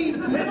Indian, eh?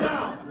 Sit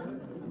down.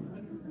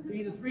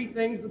 See the 3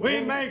 things...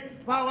 We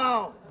make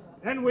powwow,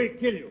 then we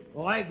kill you.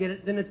 Oh, I get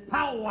it. Then it's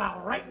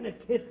powwow right in the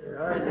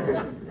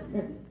kisser.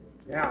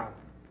 Yeah.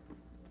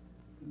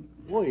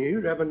 Boy,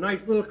 you'd have a nice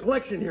little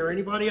collection here.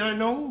 Anybody I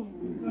know?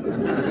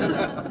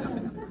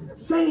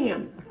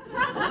 Sam!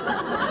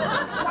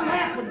 What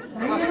happened,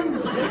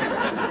 Sam?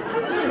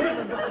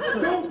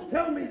 Don't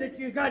tell me that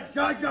you got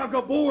Zsa Zsa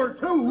Gabor,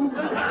 too.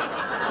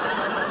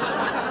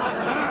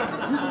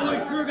 You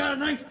boys sure got a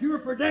nice cure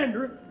for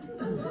dandruff.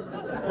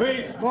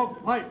 We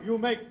smoke pipe, you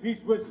make peace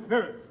with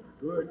spirits.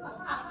 Good.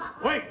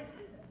 Wait.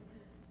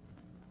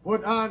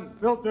 Put on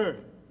filter.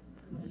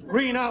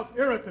 Screen out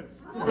irritants.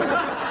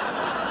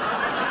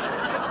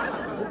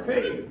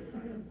 Okay.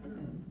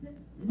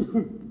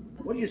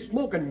 What are you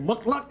smoking,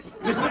 mucklucks?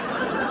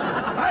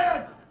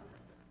 Quiet!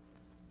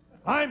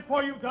 Time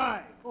for you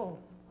die. Oh.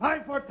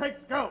 Time for take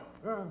scalp.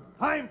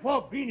 Time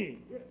for beanie.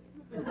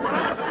 I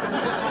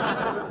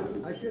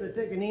should have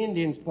taken the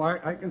Indian's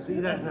part. I can see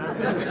that now.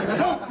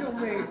 Don't kill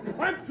me.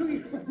 I'm too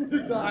young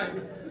to die.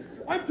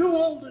 I'm too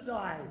old to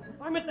die.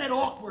 I'm at that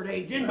awkward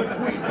age in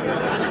between.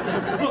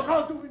 Look,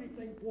 I'll do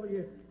anything for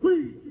you.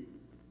 Please.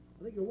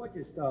 I think you'll watch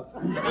your stuff.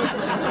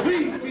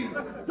 Please,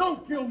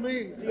 don't kill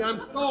me. See,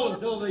 I'm stalling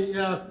till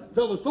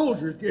the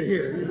soldiers get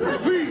here.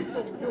 Please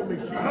don't kill me,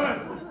 Chief.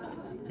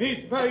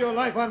 Me spare your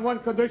life on one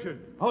condition.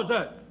 How's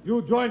that?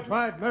 You join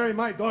tribe, marry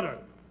my daughter.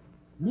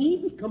 Me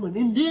become an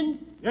Indian?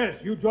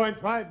 Yes, you join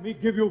tribe, me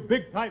give you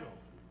big title.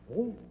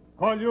 Oh.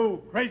 Call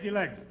you Crazy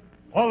Legs,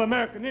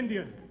 All-American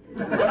Indian.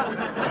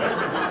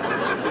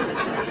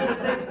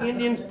 The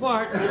Indian's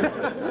part.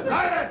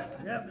 Silence!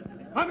 Yep.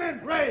 Come in,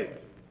 brave.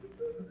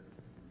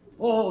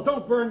 Oh,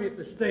 don't burn me at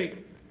the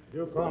stake.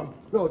 You come.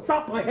 No,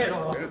 chop my head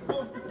off.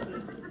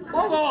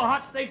 Oh, a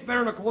hot steak's better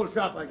than a cold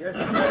shop, I guess.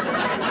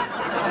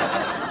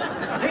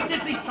 Ain't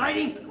this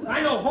exciting?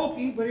 I know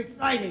hokey, but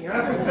exciting,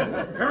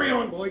 huh? Carry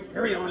on, boys,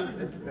 carry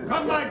on.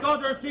 Come, my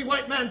daughter, see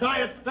white man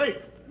die at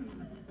stake.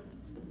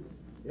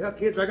 Yeah,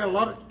 kids, I got a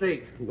lot at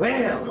stake.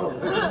 Well,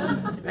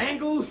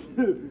 bangles,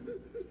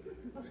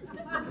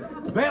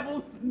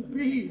 bevels, and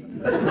beads.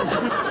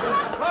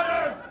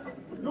 Brothers,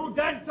 you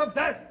dance of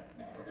death.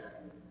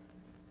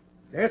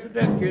 Dance of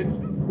death, kids.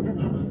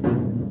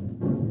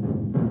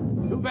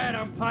 Too bad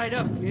I'm tied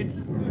up, kids.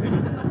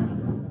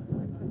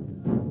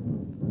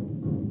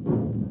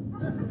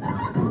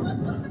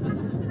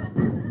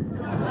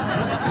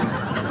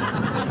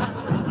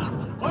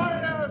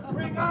 Warriors,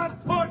 bring on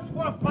torch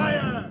for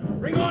fire.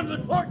 Bring on the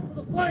torch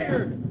for the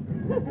fire.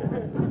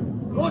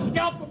 Go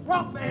scalp the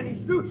prop man,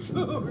 he's too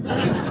soon.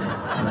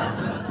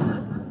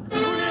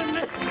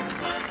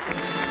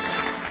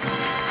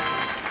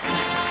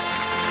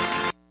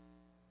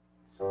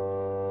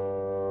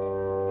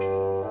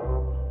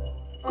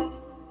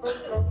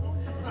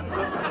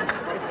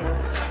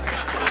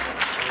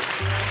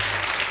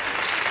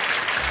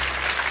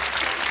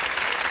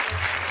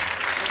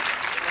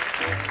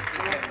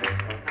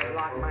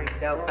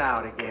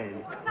 Out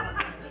again.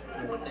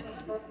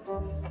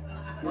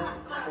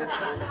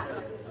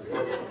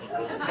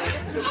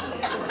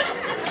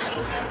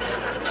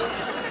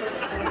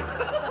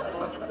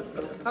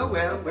 Oh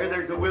well, where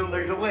there's a will,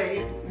 there's a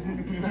way.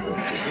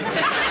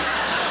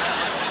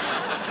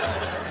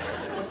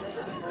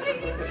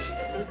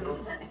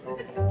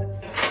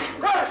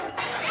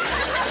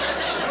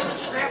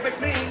 Snap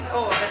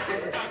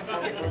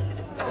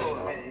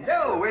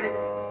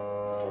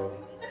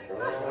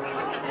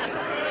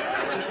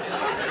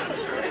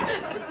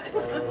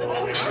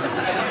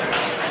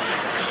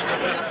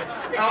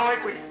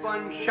that was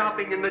fun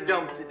shopping in the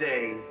dump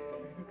today.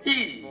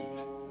 He.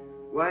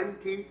 1,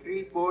 2,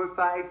 3, 4,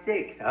 5,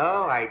 6.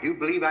 Oh, I do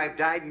believe I've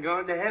died and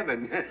gone to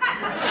heaven. Boy,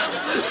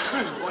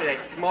 that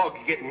smog's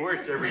getting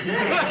worse every day.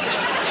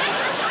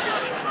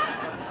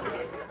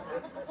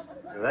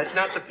 Well, that's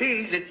not the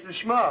peas, it's the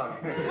smog.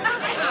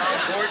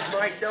 I'll gorge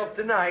myself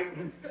tonight.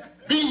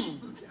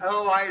 Beans.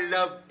 Oh, I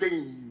love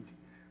beans.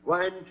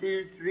 1,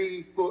 2,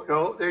 3, 4.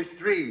 Oh, there's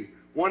 3.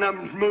 One of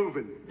them's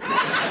moving.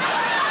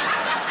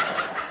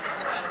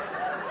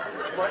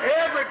 Well,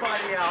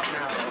 everybody out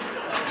now.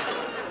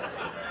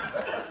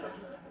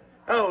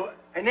 Oh,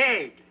 an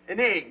egg. An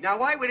egg. Now,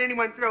 why would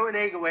anyone throw an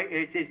egg away?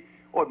 It says,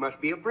 oh, it must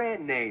be a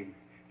brand name.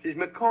 It says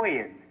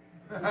McCoyan.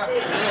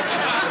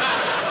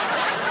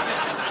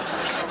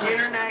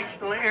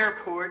 International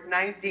Airport,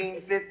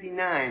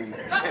 1959.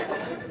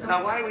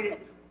 Now, why would it...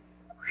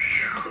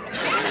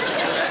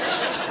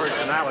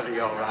 Personality,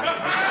 all right.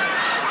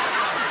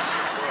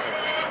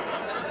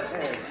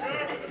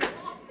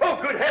 Oh,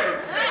 good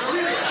heavens.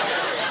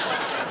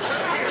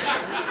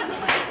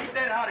 Keep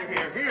that out of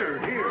here. Here.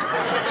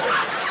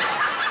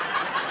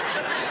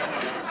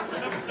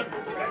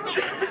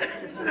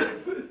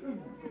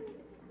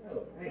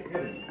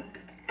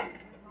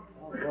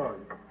 Oh, Lord.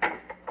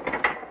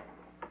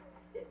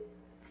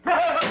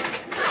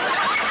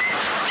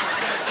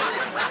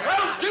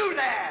 Don't do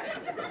that!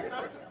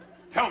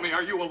 Tell me,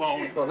 are you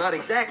alone? Well, not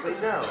exactly,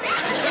 no.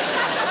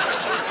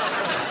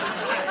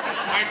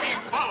 I'm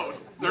being followed.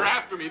 They're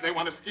after me. They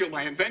want to steal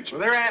my invention.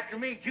 Well, they're after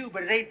me, too,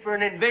 but it ain't for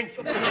an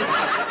invention.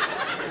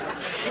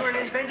 You're an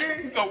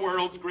inventor? The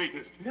world's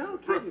greatest. No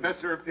kidding.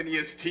 Professor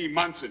Phineas T.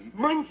 Munson.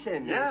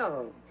 Munson? Yes.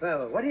 No.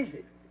 Well, what is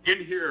it?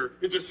 In here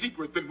is a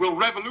secret that will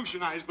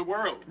revolutionize the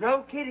world.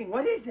 No kidding.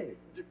 What is it?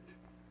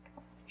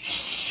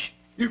 Shh.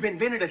 You've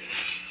invented a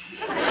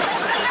shh.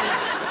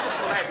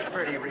 That's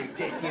pretty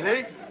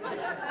ridiculous.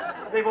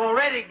 They've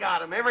already got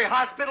them. Every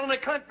hospital in the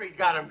country's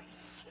got them.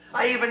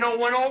 I even know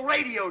one old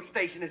radio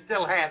station that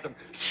still has them.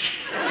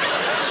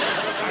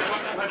 I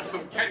mustn't let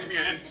them catch me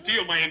and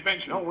steal my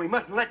invention. No, we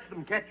mustn't let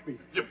them catch me.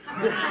 Please,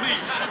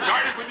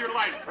 guard it with your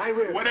life. I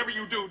will. Whatever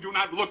you do, do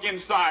not look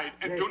inside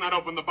and do not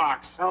open the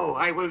box. Oh,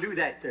 I will do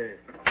that, sir.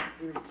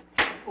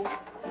 What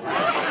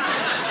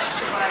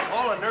I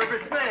call a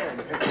nervous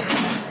man.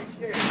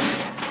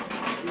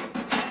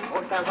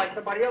 Oh, sounds like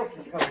somebody else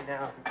is coming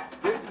now.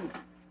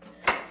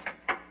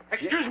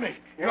 Excuse me.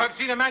 You have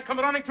seen a man come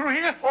running through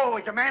here? Oh,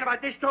 it's a man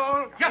about this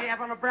tall? Yeah. He have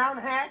on a brown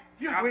hat?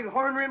 Yeah. With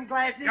horn-rimmed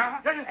glasses? Yeah.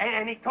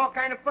 And he talk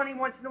kind of funny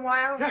once in a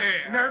while?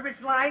 Yeah. Nervous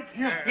like?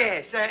 Yeah.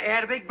 Yes. He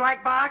had a big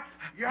black box?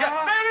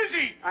 Yeah. Where is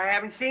he? I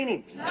haven't seen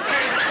him.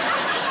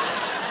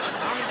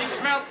 Something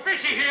smells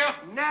fishy here.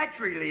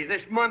 Naturally,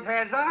 this month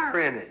has R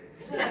in it.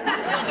 This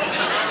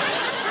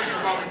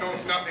woman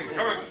knows nothing.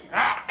 Come on.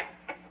 Ah.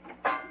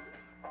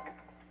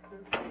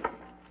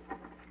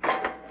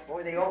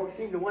 Boy, they all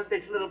seem to want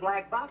this little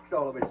black box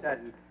all of a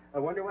sudden. I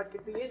wonder what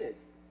could be in it.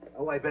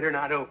 Oh, I better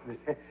not open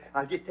it.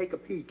 I'll just take a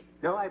peek.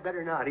 No, I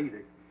better not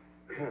either.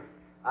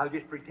 I'll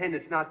just pretend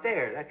it's not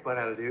there. That's what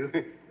I'll do.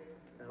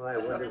 Oh, I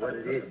wonder what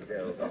it is,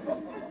 though.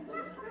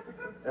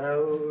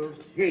 Oh,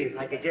 gee, if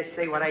I could just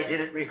say what I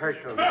did at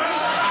rehearsal.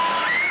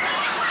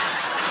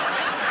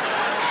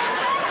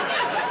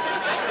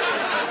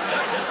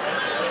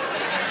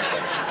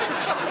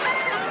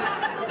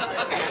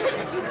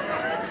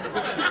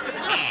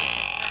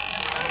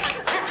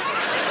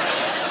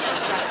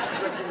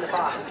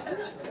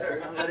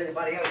 Don't let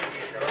anybody else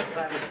get there.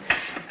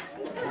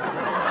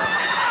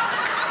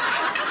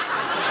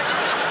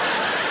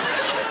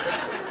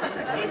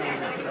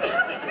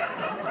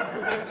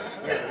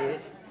 Yeah, it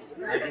is.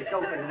 I just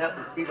open it up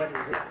and see what it is.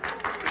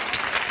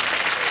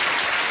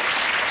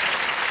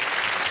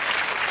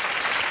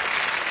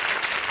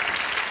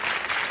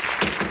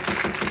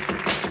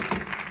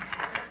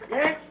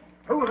 Yes?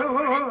 Who?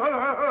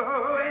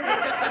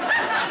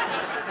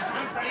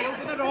 Somebody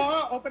open the door.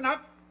 Open up.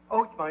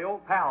 Oh, it's my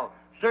old pal,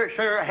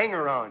 Sir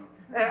Hanger-On.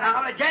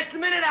 Just a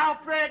minute,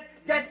 Alfred.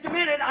 Just a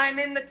minute. I'm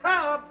in the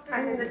tub.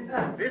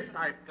 This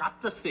I've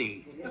got to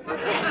see.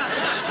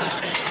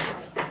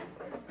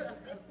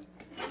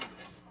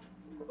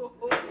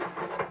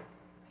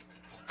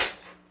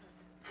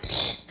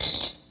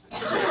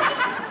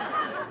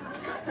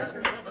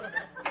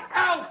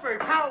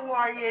 Alfred, how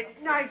are you? It's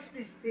nice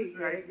to see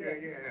you.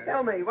 Yeah.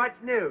 Tell me, what's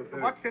new?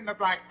 What's in the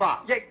black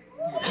box? Yeah.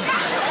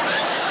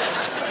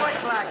 What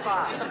black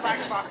box? The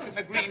black box in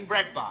the green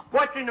bread box.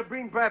 What's in the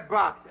green bread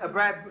box?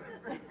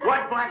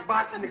 What black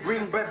box in the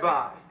green bread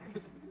box?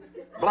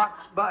 Why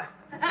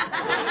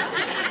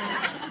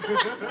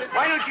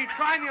don't you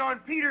try me on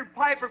Peter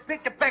Piper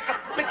pick a peck of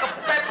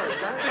peppers?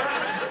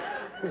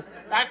 Huh?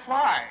 That's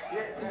why.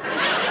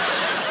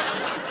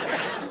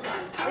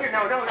 Here,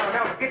 no.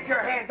 Get your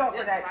hands off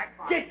of that.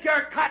 Get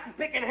your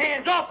cotton-picking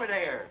hands off of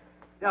there.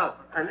 No,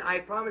 and I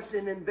promised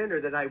an inventor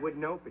that I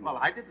wouldn't open it. Well,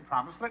 I didn't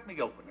promise. Let me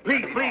open it.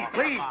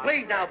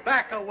 Please, now,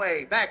 back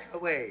away.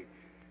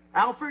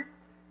 Alfred,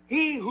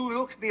 he who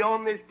looks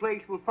beyond this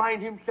place will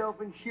find himself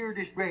in sheer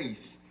disgrace.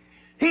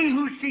 He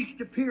who seeks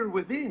to peer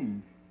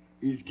within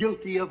is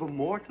guilty of a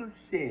mortal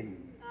sin.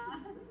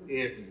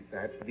 Isn't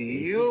that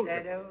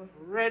beautiful?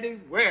 Reddy,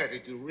 where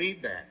did you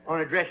read that? On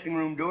a dressing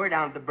room door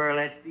down at the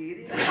Burlesque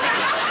Theater.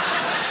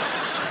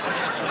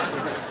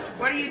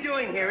 What are you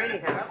doing here,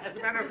 anyhow? Well, as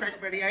a matter of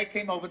fact, Reddy, I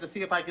came over to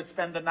see if I could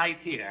spend the night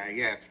here.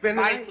 Yes. Spend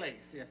the my night? place.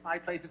 Yes, my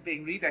place is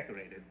being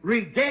redecorated.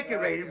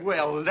 Redecorated?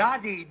 Well,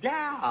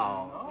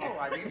 la-dee-dow. Oh,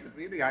 I mean it,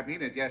 really. I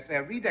mean it. Yes,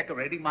 they're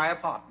redecorating my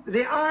apartment.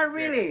 They are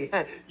really?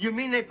 Yes. You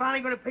mean they're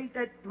finally going to paint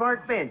that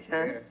smart bench,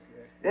 huh? Yes, yes.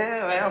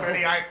 Yeah, well.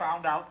 Reddy, I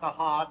found out the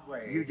hard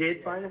way. You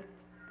did find it?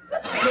 Good.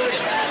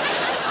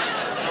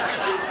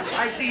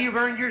 I see you've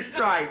earned your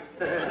stripes.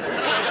 Spend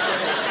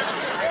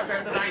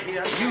the night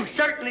here. You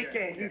certainly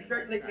can. You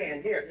certainly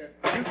can. Here,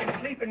 you can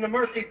sleep in the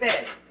Murphy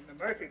bed. In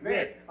the Murphy bed?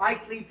 Yes. I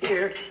sleep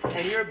here,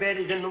 and your bed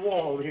is in the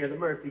wall here, the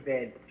Murphy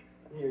bed.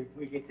 Here,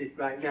 we get this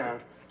right now.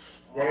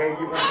 There you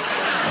go.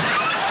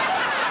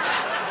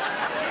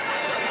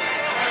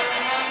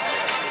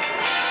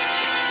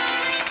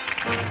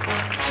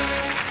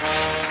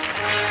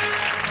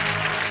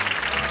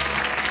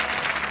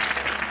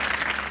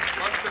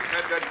 Johnson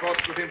had that box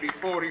with him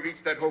before he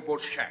reached that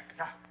hobo's shack.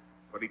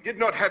 But he did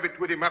not have it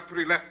with him after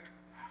he left.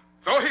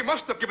 So he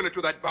must have given it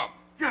to that bum.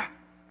 Yeah.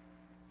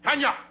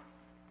 Tanya!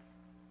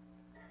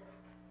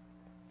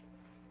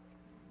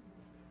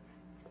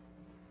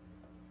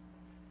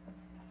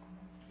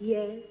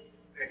 Yes.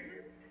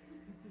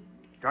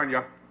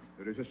 Tanya,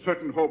 there is a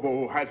certain hobo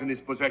who has in his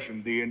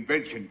possession the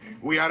invention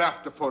we are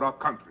after for our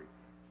country.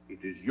 It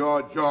is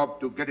your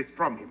job to get it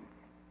from him.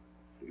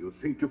 Do you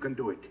think you can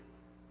do it?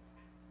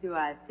 Do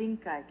I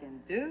think I can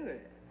do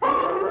it?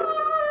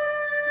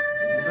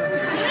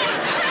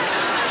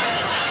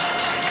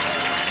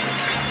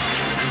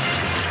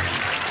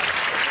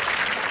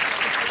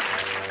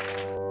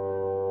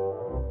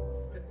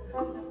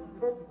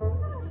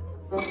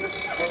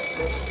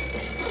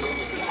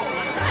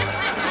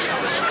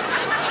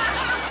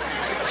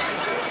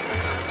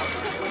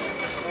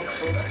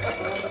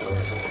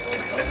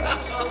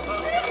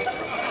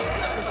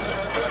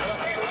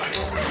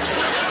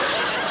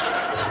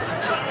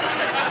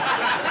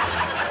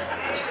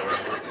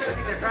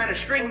 They're trying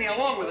to string me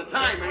along with the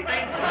time, ain't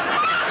they?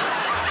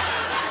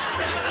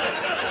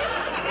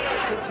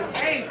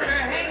 Hey, for a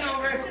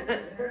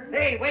hangover.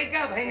 Hey, wake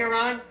up,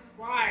 hanger-on.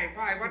 Why?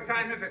 What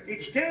time is it?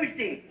 It's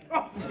Tuesday.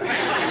 Oh,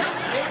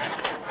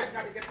 I've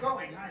got to get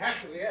going. I have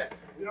to, yes.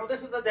 You know, this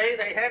is the day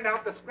they hand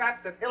out the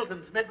scraps at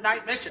Hilton's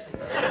midnight mission.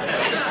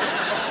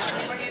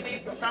 What do you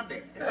need for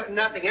Sunday?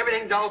 Nothing.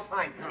 Everything's all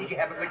fine. Did you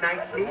have a good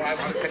night's sleep? Oh, I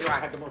want to tell you, I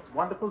had the most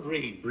wonderful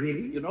dream.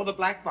 Really? You know the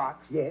black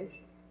box? Yes.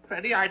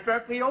 Freddie, I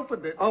directly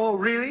opened it. Oh,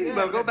 really? Yeah.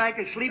 Well, go back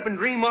to sleep and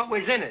dream what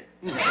was in it.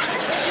 You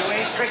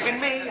ain't tricking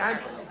me.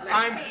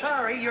 I'm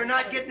sorry. You're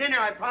not getting in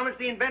there. I promised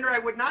the inventor I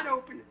would not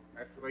open it.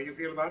 That's the way you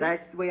feel about it?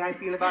 That's the way I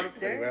feel about it,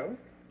 Very sir. well.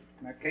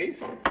 In that case,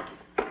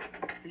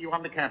 see you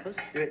on the campus.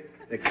 The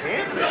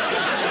campus?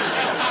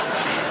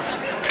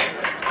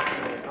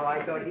 Oh,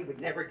 I thought he would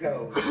never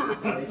go.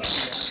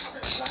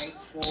 Right,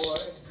 boy.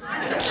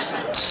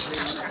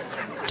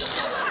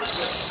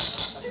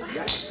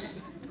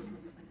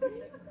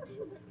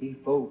 3,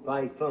 4,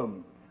 5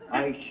 thumb.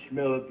 I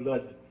smell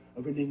blood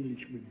of an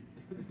Englishman.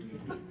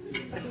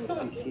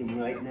 It's him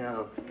right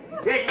now.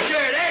 Yes,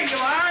 sir, there you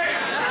are.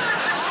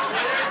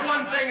 There's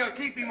one thing that'll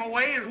keep him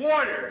away is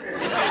water.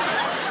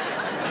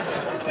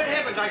 Good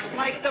heavens, I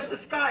spiked up the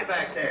sky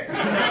back there.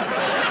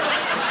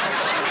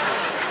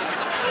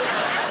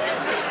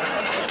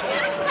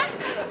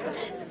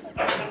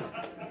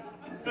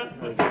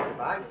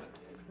 Bye.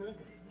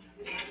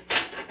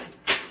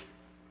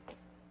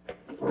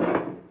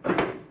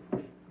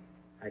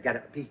 I got to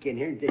peek in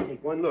here and just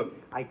take one look.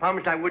 I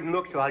promised I wouldn't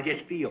look, so I'll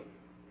just feel.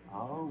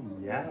 Oh,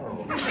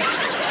 no.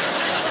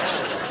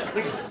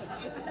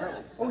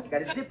 Oh, it's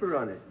got a zipper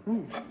on it.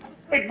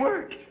 It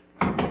works.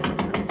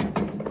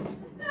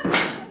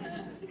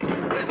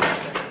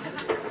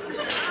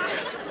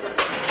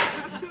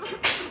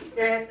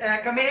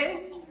 Come in?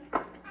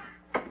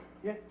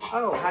 Yeah.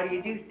 Oh, how do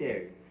you do,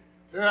 sir?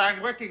 Sir,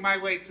 I'm working my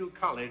way through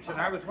college,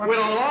 and I was With wondering...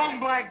 a long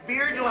black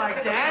beard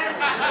like that?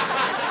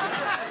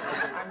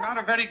 I'm not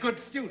a very good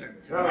student.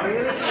 Oh,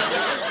 really?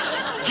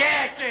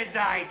 Just as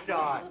I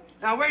thought.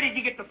 Now, where did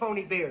you get the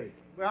phony beard?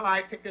 Well,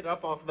 I picked it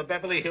up off the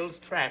Beverly Hills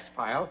trash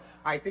pile.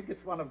 I think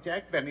it's one of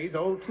Jack Benny's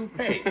old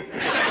toupees.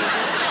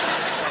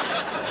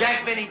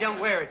 Jack Benny don't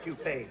wear a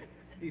toupee.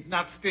 He's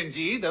not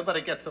stingy either, but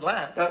it gets a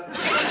laugh. Out.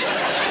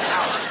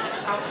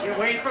 You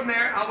wait from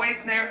there. I'll wait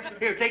from there.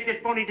 Here, take this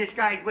phony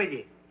disguise with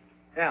you.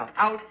 Now,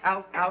 out.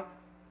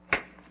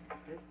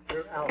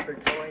 Mr.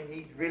 Alfred, boy,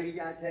 he's really,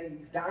 I tell you,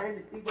 he's dying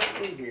to see what's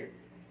in here.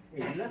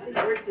 There's nothing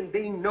worse than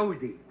being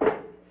nosy,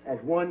 as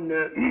one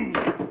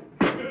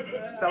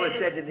fella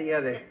said to the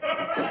other.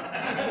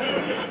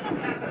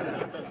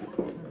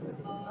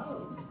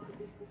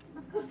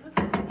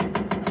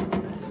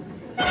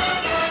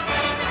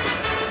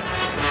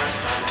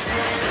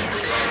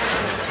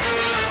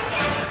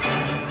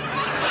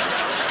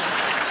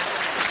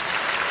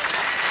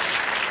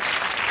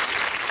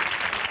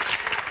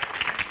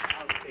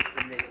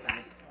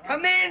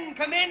 Come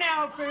in,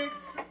 Alfred.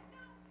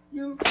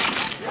 You.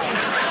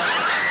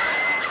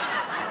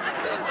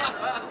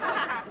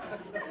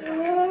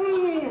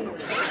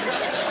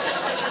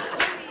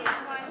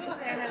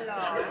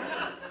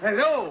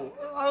 Hello.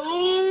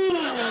 Oh.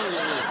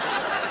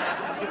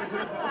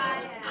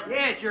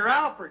 Yes, you're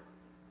Alfred.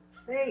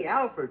 Hey,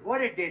 Alfred,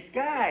 what a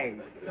disguise.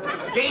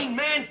 Jane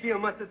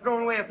Mansfield must have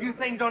thrown away a few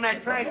things on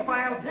that trash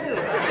pile, too.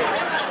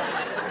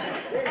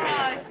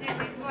 Oh,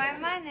 silly boy,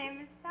 my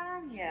name is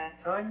Tanya.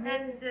 Tanya?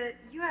 And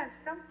you have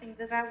something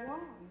that I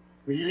want.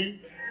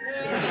 Really?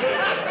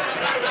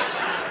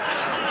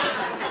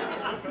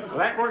 Well,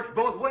 that works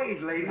both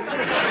ways, lady.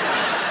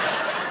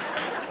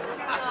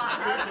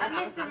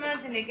 Mr.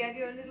 Anthony gave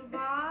you a little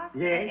box.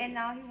 Yes. And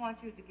now he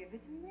wants you to give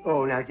it to me.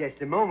 Oh, now, just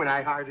a moment.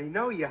 I hardly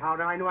know you. How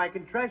do I know I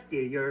can trust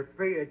you? You're a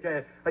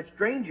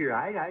stranger.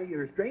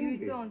 You're a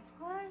stranger. You don't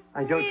trust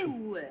I don't.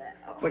 me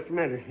well. What's the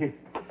matter?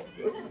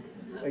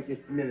 Wait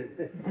just a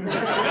minute.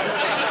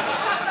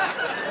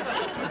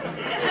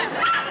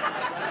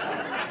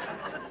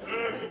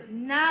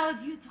 Now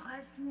do you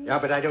trust me? Yeah,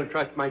 but I don't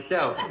trust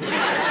myself. You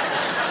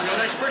know,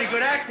 that's pretty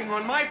good acting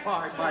on my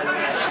part, by the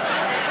way.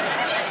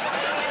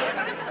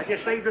 I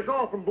just saved us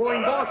all from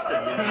blowing Boston.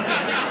 You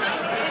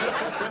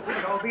know? We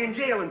could all be in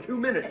jail in 2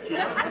 minutes, you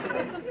know.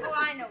 Oh,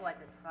 I know what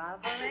the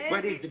trouble is.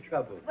 What is the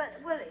trouble?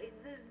 Well,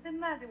 the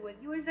matter with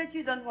you is that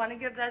you don't want to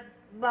give that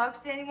box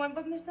to anyone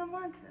but Mr.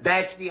 Munson.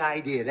 That's the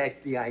idea. But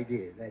I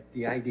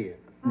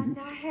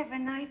have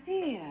an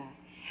idea.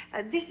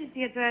 This is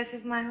the address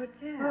of my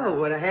hotel. Oh,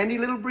 what a handy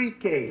little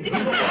briefcase.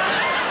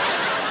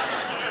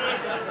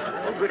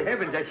 Oh, good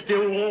heavens, that's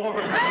still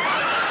warm.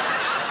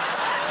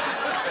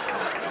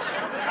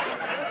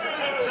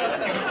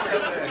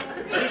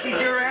 This is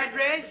your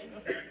address?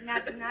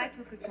 Not tonight,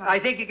 you could come. I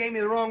think you gave me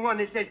the wrong one.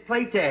 It says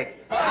Playtex.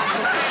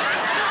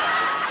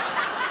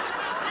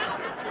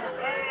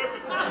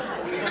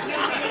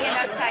 You're reading it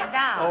upside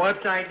down. Oh,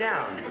 upside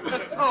down.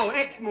 Oh,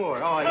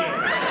 Exmoor. Oh, yeah.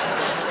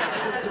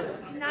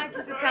 Tonight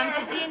you could come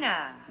to dinner.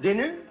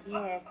 Dinner?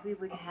 Yes, we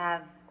would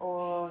have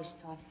all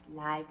soft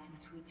lights and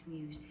sweet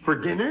music. For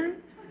dinner?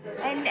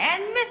 And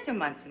Mr.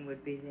 Munson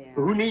would be there.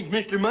 Who needs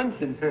Mr.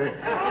 Munson?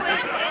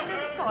 And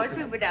of course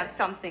we would have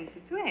something to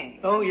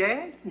drink. Oh,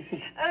 yes?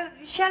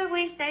 Shall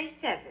we say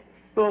 7?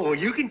 Oh, well,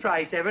 you can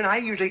try 7. I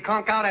usually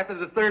conk out after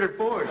the 3rd or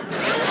 4th.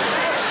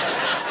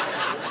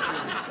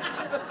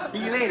 See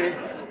you later.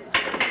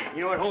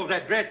 You know what holds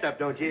that dress up,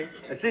 don't you?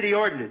 A city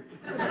ordinance.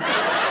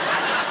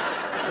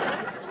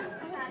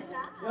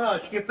 Oh,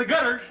 skip the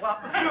gutters. Well,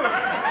 sure.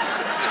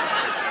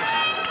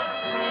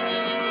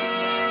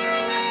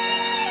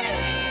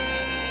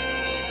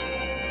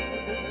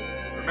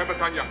 Remember,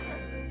 Tanya,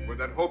 when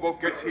that hobo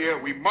gets here,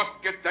 we must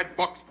get that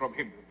box from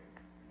him.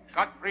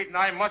 Gottfried and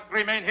I must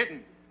remain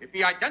hidden. If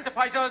he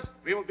identifies us,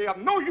 we will be of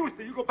no use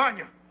to Hugo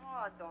Banya.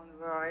 Oh, don't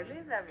worry.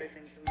 Leave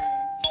everything to me.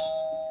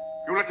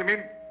 You let him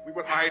in, we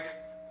will hide.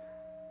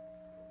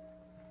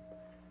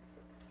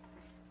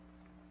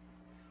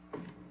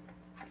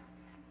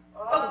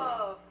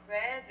 Oh,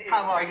 Freddie.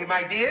 How are you,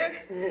 my dear?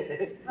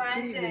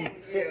 Fine, thank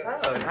you.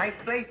 Oh, nice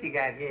place you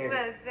got here.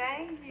 Well,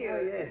 thank you.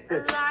 Oh, yes. A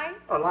light?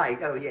 Oh,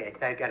 light. Oh, yes.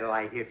 I've got a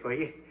light here for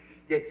you.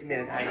 Just a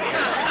minute.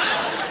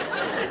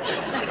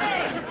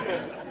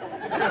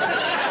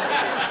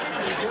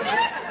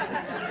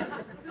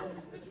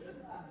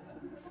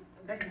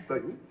 That's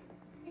funny.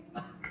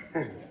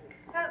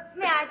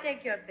 May I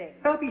take your thing?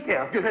 Help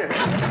yourself.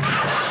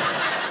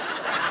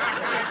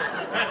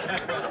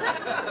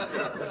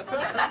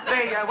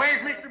 Say,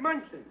 where's Mr.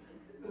 Munson?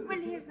 Well,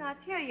 he's not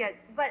here yet,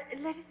 but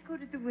let us go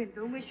to the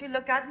window and we shall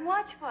look out and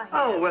watch for him.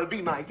 Oh, well,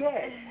 be my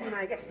guest. Be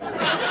my guest.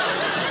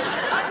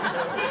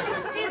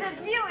 See the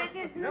view, it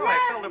is No, lovely. I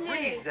felt a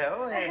breeze,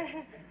 though.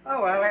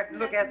 Oh, I'll have to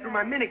look out through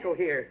my minicle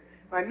here.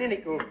 My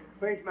minicle.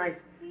 Where's my...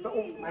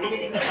 Oh, my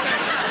minicle.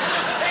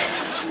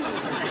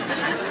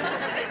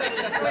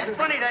 Well, it's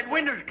funny, that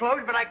window's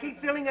closed, but I keep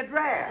feeling a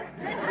draft.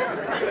 I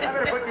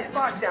better put this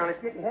box down.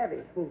 It's getting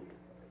heavy. Oh,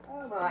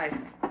 my.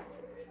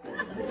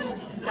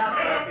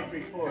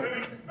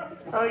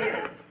 Oh,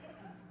 yeah.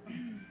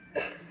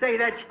 Say,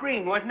 that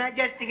screen, wasn't that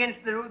just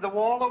against the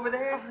wall over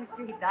there? Oh,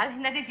 see,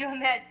 darling, that is your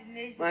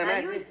imagination. My now,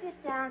 imagination. you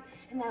sit down,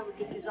 and I will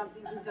get you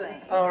something to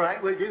drink. All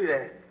right, we'll do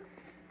that.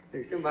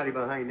 There's somebody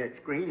behind that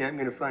screen. I'm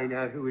going to find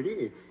out who it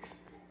is.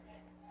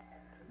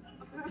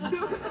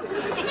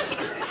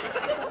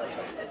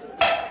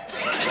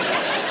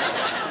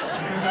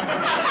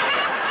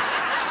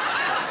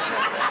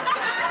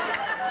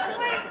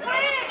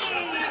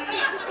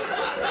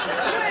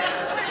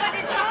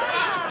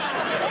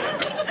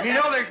 You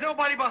know, there's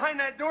nobody behind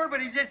that door, but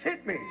he just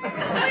hit me.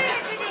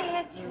 Where did he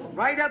hit you?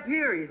 Right up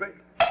here. He's right.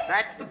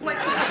 That's the place.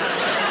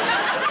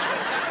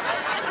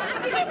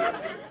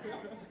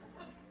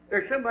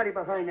 There's somebody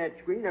behind that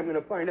screen. I'm going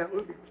to find out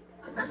who.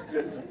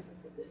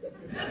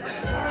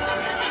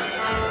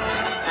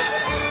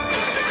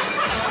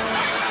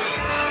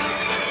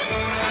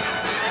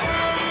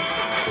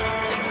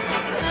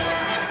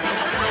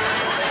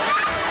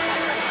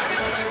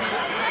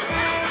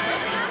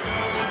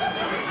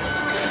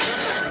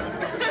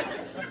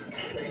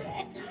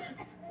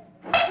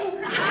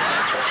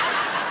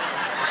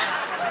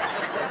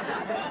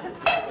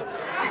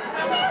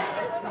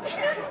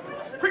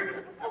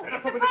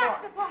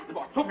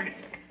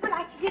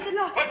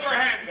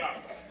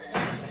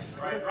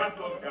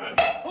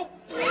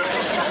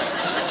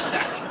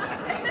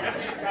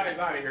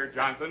 here,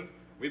 Johnson.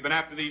 We've been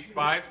after these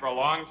spies for a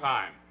long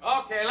time.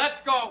 Okay, let's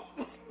go.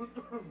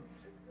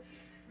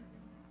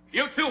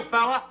 You too,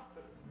 fella.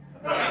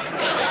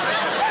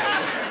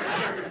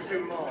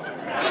 Too long.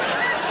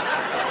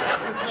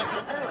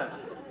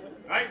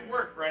 Nice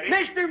work, Freddie.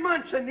 Mr.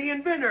 Munson, the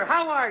inventor,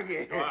 how are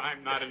you? Oh,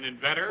 I'm not an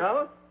inventor.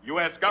 No?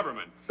 U.S.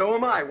 government. So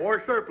am I,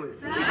 war surplus.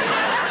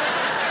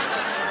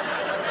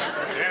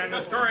 And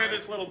the story of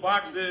this little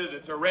box is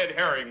it's a red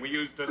herring we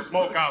used to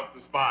smoke out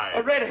the spies.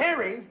 A red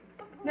herring?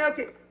 Now,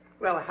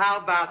 well, how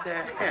about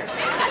that?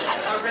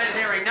 A red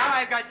herring. Now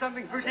I've got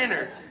something for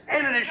dinner.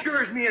 And it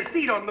assures me a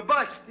seat on the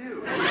bus,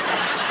 too.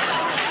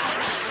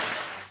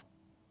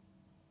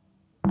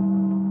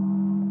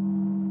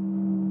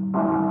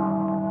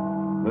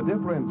 The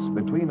difference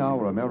between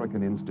our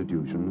American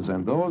institutions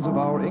and those of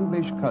our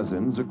English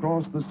cousins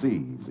across the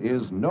seas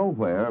is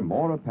nowhere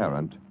more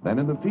apparent than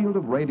in the field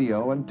of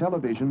radio and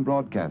television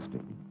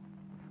broadcasting.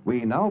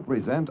 We now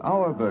present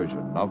our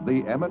version of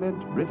the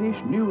eminent British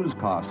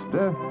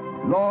newscaster,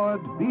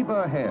 Lord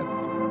Beaverhead.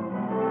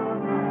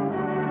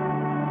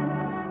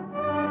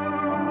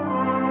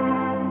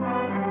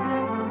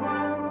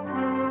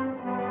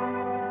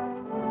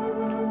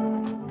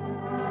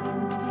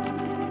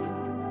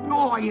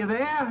 Oh, are you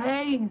there,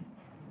 hey?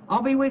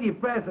 I'll be with you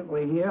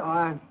presently here.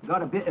 I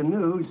got a bit of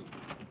news,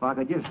 if I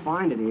could just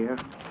find it here.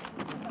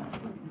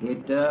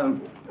 It,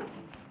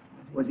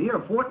 was here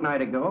a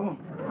fortnight ago.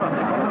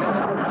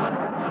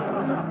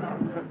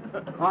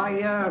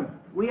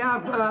 We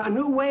have a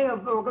new way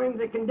of going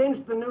to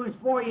condense the news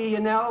for you, you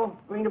know.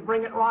 Going to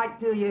bring it right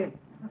to you.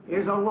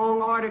 Here's a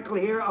long article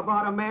here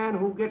about a man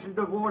who gets a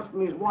divorce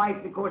from his wife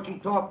because she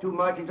talked too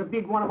much. It's a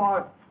big one of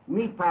our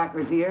meat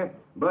packers here.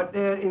 But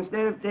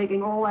instead of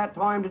taking all that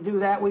time to do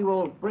that, we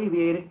will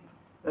abbreviate it.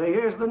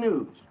 Here's the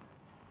news.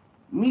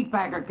 Meat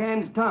packer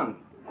cans tongue.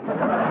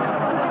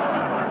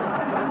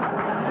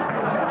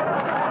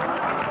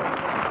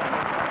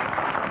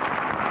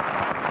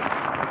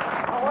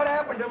 What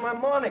happened to my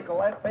monocle?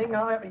 That thing,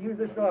 I'll have to use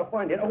this till I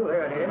find it. Oh,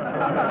 there it is.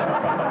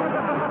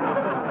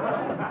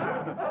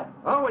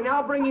 Oh, and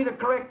I'll bring you the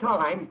correct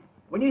time.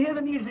 When you hear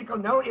the musical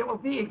note, it will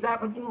be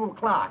exactly 2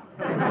 o'clock.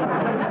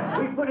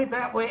 We put it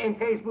that way in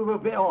case we were a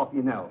bit off,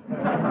 you know.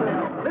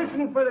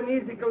 Listen for the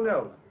musical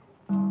note.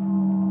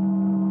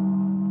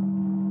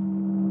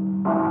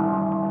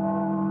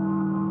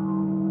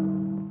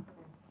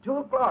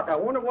 $2:00. I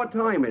wonder what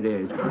time it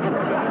is.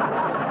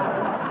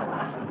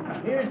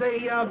 Here's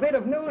a bit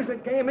of news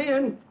that came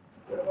in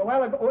a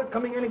while ago. Oh, it's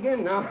coming in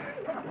again now.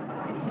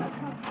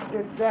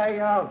 It's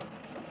a,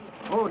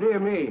 oh, dear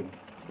me.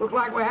 Looks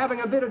like we're having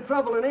a bit of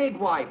trouble in egg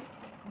wipe.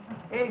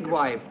 Egg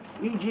wipe.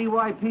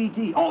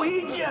 E-G-Y-P-T. Oh,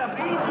 Egypt!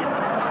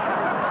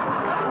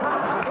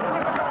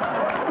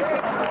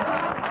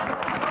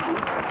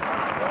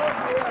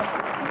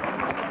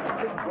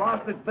 This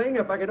blasted thing,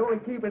 if I could only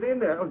keep it in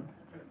there.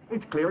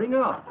 It's clearing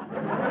up.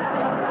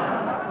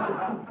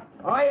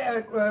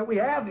 We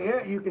have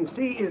here, you can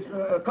see, is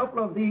a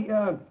couple of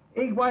the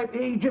egg wipe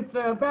Egypt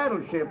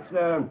battleships.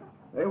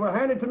 They were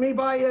handed to me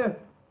by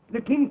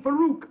the King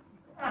Farouk.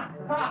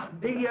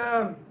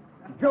 The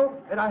joke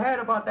that I had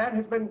about that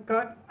has been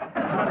cut.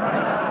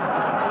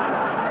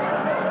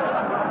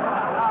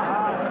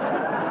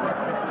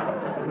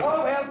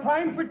 Oh, well,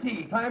 time for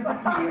tea. Time for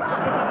tea.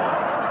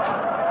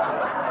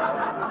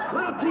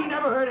 Little tea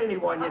never hurt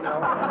anyone, you know.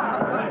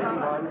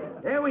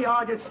 There we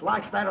are. Just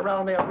slice that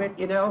around there a bit,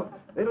 you know.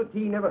 Little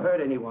tea never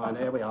hurt anyone.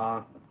 There we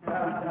are.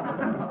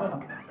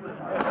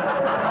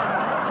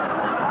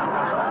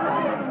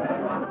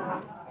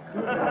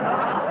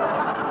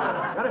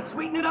 Gotta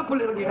sweeten it up a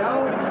little, you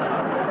know.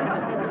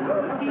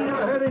 Little tea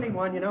never hurt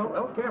anyone, you know.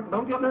 Oh, careful.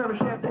 Don't get nervous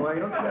yet, boy.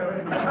 Don't get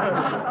nervous.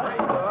 There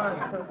you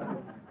are.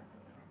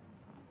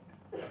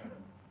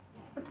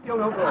 Still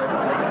no good.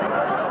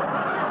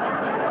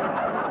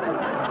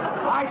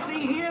 I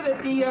see here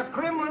that the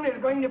Kremlin is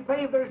going to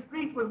pave their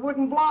streets with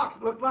wooden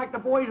blocks. Looks like the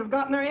boys have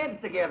gotten their heads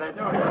together,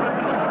 don't they?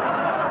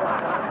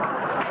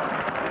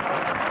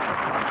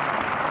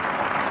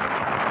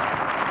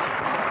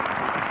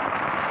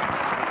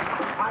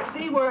 I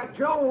see where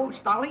Joe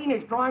Stalin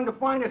is trying to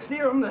find a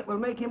serum that will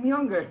make him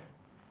younger.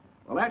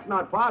 Well, that's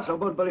not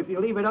possible, but if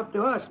you leave it up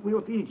to us,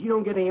 we'll see that you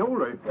don't get any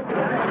older.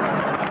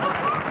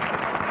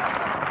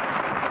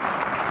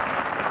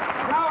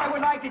 Now I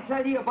would like to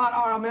tell you about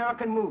our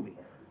American movie.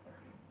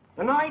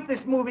 Tonight,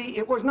 this movie,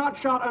 it was not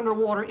shot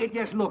underwater, it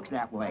just looks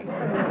that way.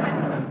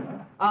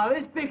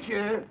 This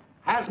picture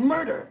has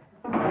murder,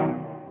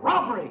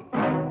 robbery,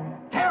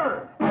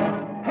 terror,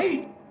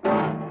 hate,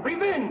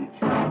 revenge.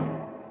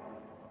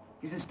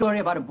 It's a story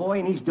about a boy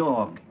and his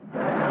dog.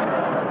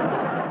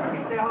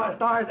 It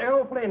stars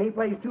Errol Flynn, he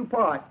plays 2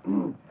 parts.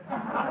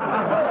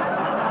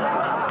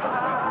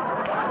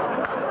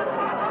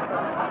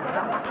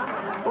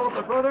 Both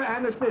the brother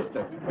and the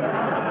sister.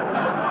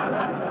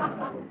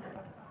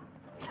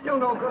 Still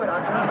no good,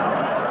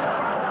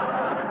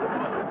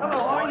 Hello,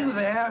 are you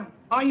there?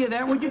 Are you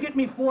there? Would you get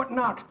me Fort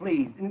Knox,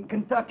 please? In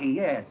Kentucky,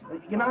 yes.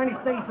 United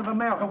States of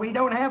America. We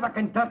don't have a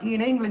Kentucky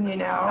in England, you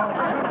know.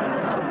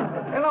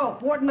 Hello,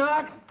 Fort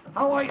Knox.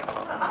 How are you?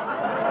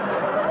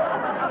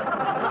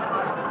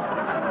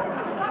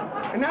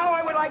 And now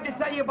I would like to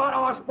tell you about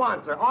our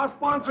sponsor. Our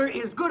sponsor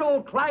is good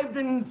old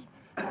Cliveden's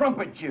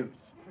Crumpet Juice.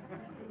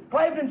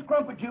 Cliveden's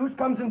Crumpet Juice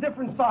comes in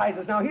different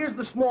sizes. Now, here's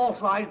the small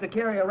size to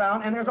carry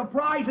around, and there's a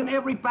prize in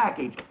every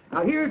package.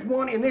 Now, here's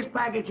one in this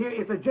package here.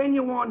 It's a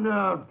genuine,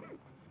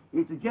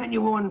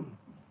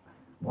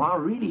 well, I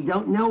really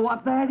don't know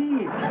what that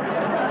is.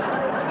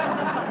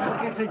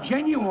 It's a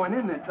genuine,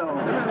 isn't it, though?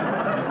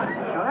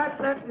 Now,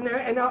 that's in there.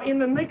 And now, in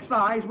the next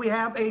size, we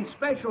have a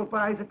special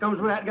prize that comes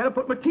with that. Got to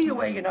put my tea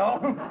away, you know.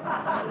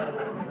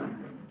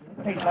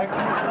 Tastes like...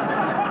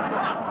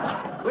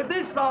 With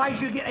this size,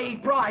 you get a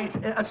prize,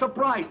 a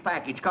surprise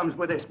package comes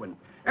with this one.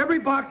 Every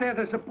box has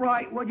a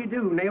surprise. What'd you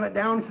do, nail it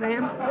down,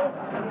 Sam?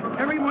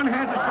 Everyone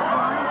has a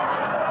surprise.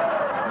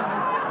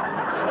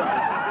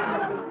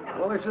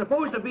 Well, there's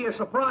supposed to be a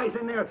surprise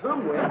in there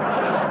somewhere.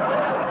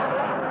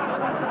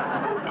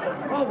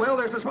 Oh, well,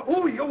 there's a...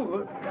 Oh,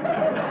 yo!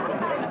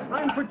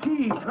 Time for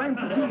tea, time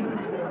for tea.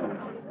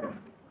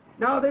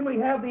 Now, then we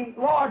have the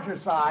larger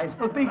size,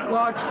 the big,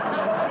 large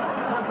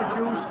Crumpet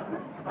Juice.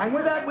 And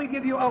with that, we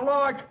give you a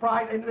large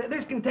prize, and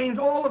this contains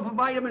all of the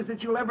vitamins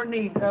that you'll ever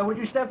need. Would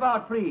you step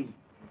out, please?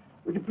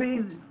 Would you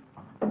please?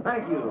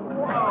 Thank you.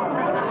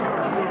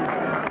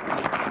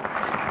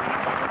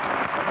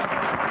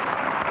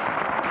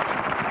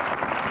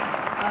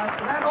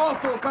 That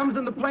also comes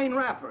in the plain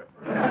wrapper.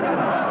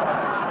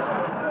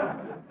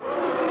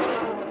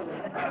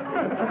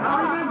 Now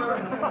remember...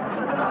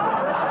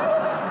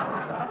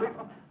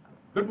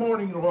 Good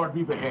morning, Lord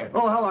Beaver Head.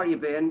 Oh, how are you,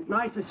 Ben?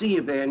 Nice to see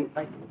you, Ben.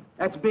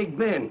 That's Big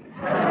Ben.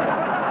 Now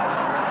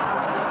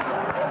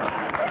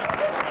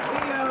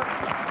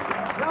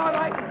I'd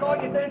like to call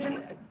your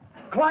attention.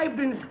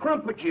 Cliveden's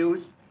Crumpet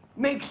Juice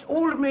makes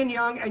old men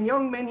young and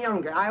young men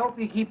younger. I hope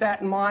you keep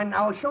that in mind.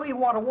 I'll show you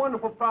what a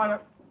wonderful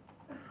product...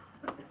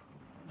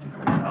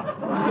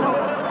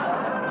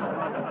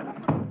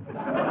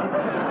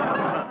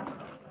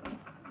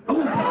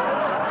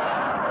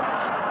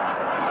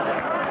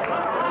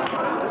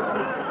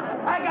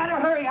 I gotta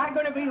hurry. I'm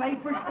gonna be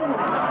late for school.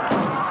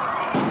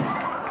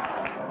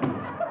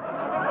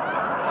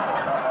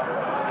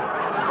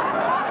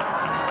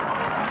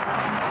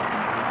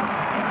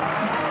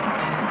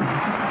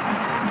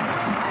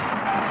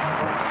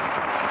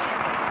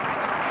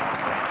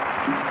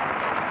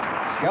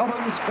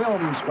 Skelton's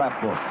Film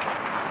Scrapbook.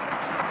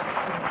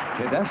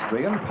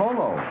 Pedestrian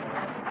Polo.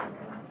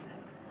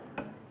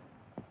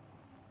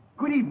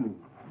 Good evening.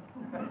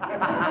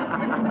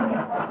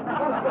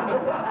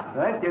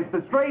 That's just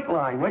a straight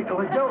line. Wait till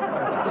it goes.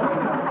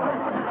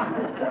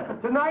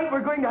 Tonight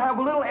we're going to have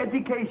a little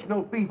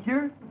educational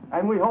feature,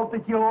 and we hope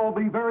that you'll all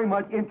be very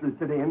much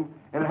interested in,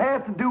 and it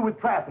has to do with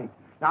traffic.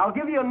 Now, I'll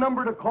give you a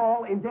number to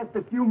call in just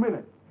a few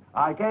minutes.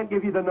 I can't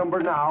give you the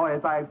number now,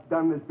 as I've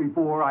done this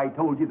before. I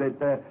told you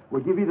that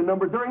we'll give you the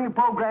number during the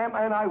program,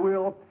 and I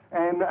will.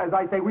 And as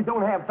I say, we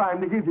don't have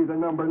time to give you the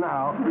number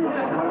now.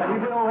 But we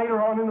will later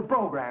on in the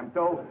program.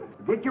 So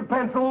get your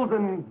pencils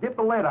and get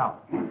the lead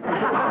out. Get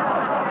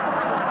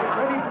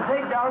ready to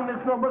take down this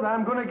number that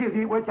I'm going to give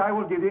you, which I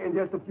will give you in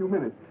just a few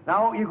minutes.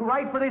 Now, you can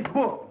write for this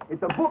book.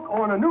 It's a book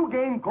on a new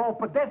game called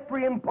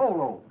Pedestrian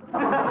Polo.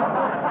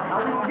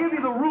 Now, we will give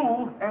you the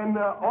rules and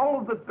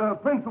all of the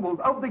principles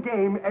of the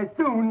game as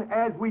soon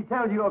as we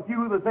tell you a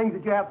few of the things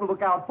that you have to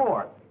look out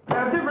for. There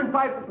are different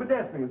types of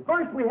pedestrians.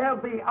 First, we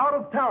have the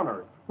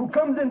out-of-towner who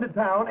comes into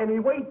town and he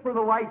waits for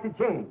the light to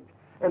change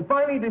and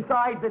finally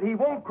decides that he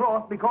won't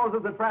cross because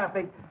of the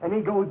traffic and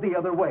he goes the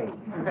other way.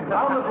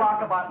 Down the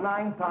block about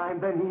 9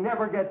 times and he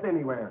never gets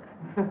anywhere.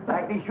 In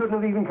fact, he shouldn't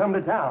have even come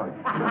to town.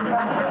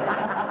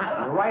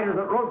 The writer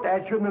that wrote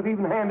that shouldn't have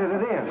even handed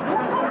it in.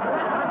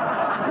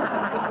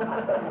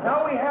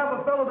 Now we have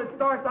a fellow that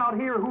starts out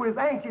here who is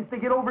anxious to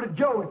get over to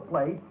Joe's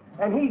place,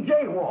 and he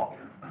jaywalks.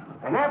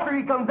 And after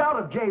he comes out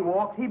of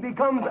jaywalks, he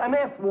becomes an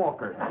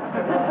S-walker.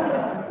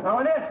 Now,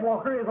 an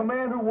S-walker is a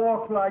man who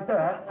walks like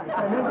that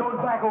and then goes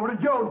back over to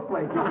Joe's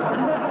place.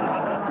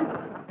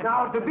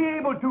 Now, to be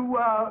able to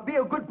be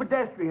a good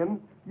pedestrian,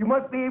 you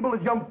must be able to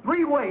jump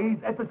 3 ways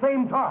at the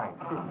same time.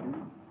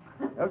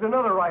 There's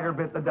another writer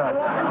bit that does.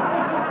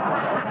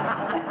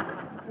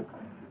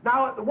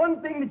 Now, the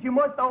one thing that you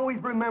must always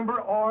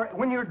remember, or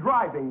when you're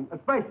driving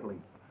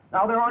especially,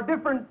 now, there are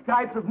different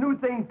types of new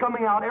things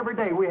coming out every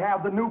day. We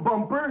have the new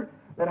bumper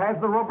that has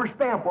the rubber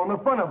stamp on the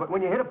front of it.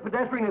 When you hit a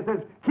pedestrian, it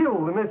says,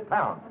 "Killed in this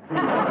town."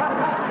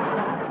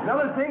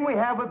 Another thing we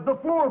have is the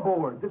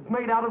floorboard that's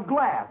made out of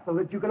glass so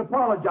that you can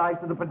apologize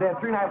to the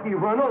pedestrian after you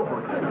run over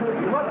it.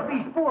 You must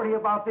be sporty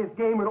about this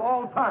game at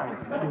all times.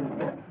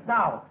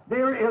 Now,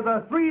 there are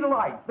the 3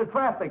 lights, the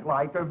traffic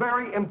lights, are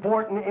very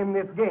important in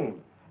this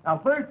game. Now,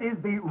 first is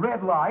the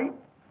red light,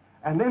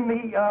 and then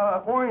the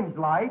orange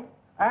light,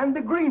 and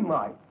the green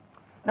light.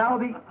 Now,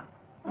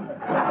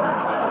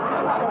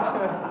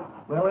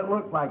 Well, it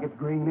looks like it's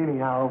green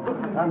anyhow.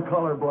 I'm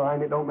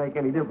colorblind. It don't make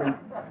any difference.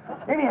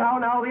 Anyhow,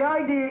 now, the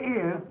idea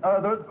is,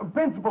 the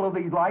principle of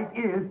these lights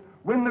is,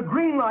 when the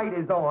green light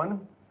is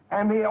on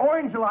and the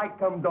orange light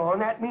comes on,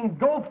 that means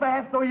go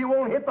fast so you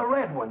won't hit the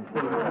red one.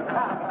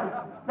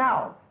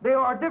 Now, there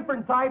are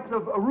different types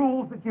of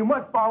rules that you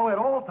must follow at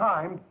all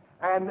times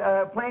and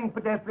playing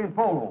pedestrian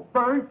polo.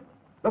 First,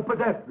 the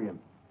pedestrian.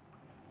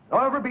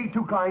 Don't ever be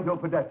too kind to a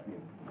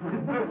pedestrian.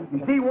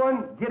 You see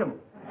one, get him.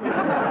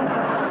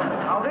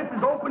 Now, this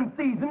is open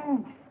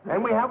season,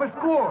 and we have a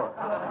score.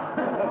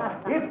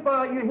 If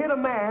you hit a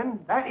man,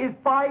 that is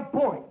 5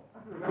 points.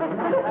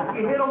 If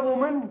you hit a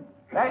woman,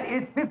 that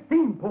is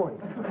 15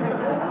 points.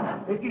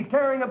 If you're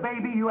carrying a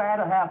baby, you add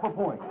a half a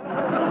point.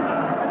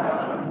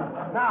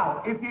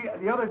 Now,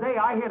 the other day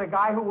I hit a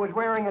guy who was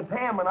wearing his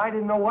ham, and I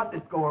didn't know what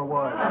the score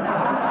was.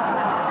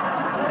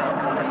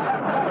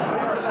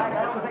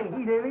 I don't think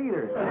he did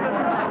either.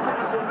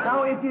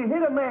 Now, if you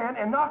hit a man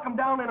and knock him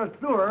down in a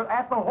sewer,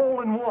 that's a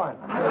hole-in-one.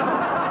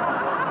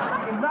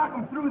 If you knock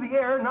him through the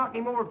air, knock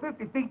him over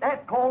 50 feet,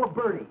 that's called a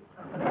birdie.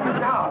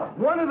 Now,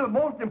 one of the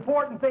most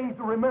important things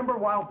to remember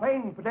while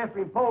playing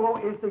pedestrian polo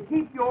is to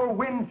keep your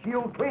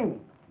windshield clean,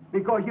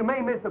 because you may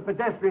miss a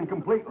pedestrian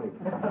completely,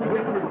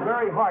 which is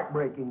very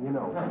heartbreaking, you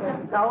know.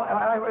 Now,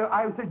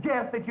 I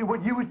suggest that you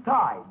would use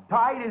Tide.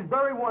 Tide is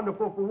very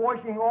wonderful for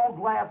washing all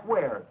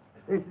glassware.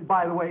 This is,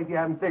 by the way, if you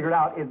haven't figured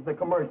out, is the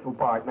commercial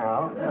part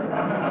now.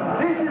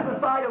 This is the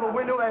side of a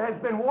window that has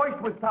been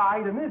washed with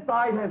Tide, and this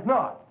side has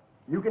not.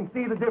 You can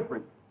see the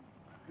difference.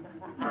 Yes,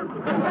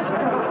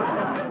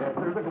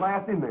 there's a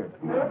glass in there.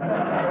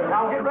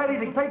 Now, get ready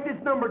to take this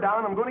number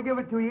down. I'm going to give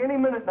it to you any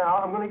minute now.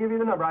 I'm going to give you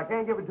the number. I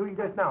can't give it to you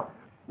just now.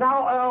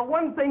 Now,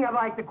 one thing I'd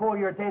like to call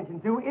your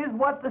attention to is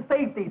what the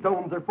safety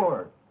zones are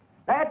for.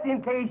 That's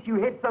in case you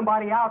hit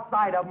somebody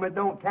outside of them, it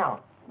don't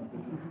count.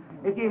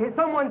 If you hit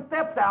someone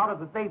steps out of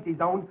the safety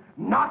zone,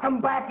 knock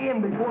them back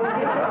in before they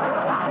get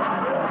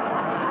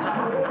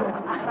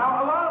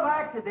Now, a lot of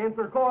accidents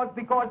are caused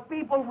because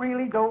people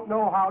really don't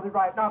know how to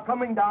drive. Now,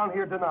 coming down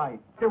here tonight,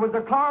 there was a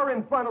car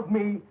in front of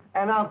me,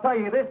 and I'll tell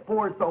you, this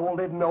poor soul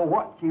didn't know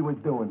what she was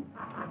doing.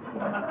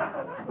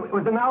 It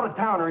was an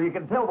out-of-towner. You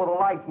could tell with a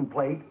license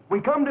plate. We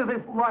come to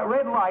this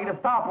red light, a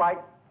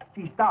stoplight.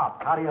 She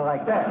stopped. How do you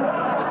like that?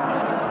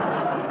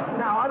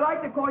 Now, I'd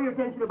like to call your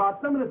attention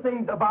about some of the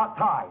things about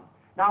Tide.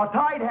 Now,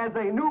 Tide has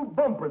a new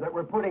bumper that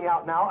we're putting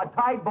out now, a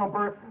Tide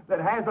bumper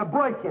that has a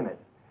brush in it.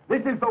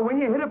 This is so when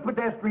you hit a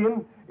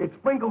pedestrian, it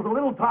sprinkles a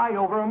little Tide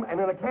over them, and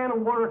then a can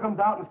of water comes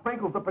out and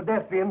sprinkles the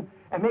pedestrian,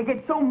 and they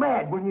get so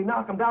mad when you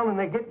knock them down and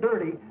they get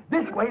dirty.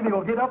 This way,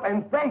 they'll get up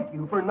and thank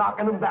you for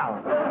knocking them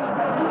down.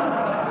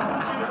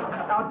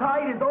 Now,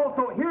 Tide is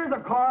also, here's a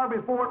car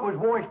before it was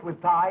washed with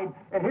Tide,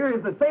 and here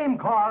is the same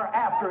car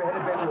after it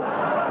had been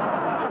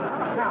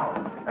washed.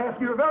 Now, if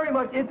you're very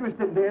much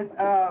interested in this,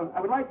 I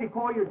would like to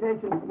call your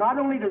attention, not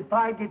only does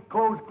Tide get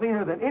clothes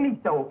cleaner than any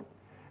soap,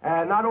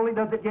 not only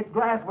does it get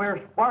glassware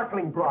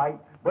sparkling bright,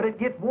 but it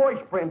gets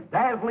wash prints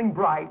dazzling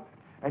bright.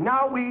 And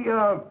now we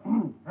have,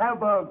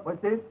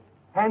 what's this?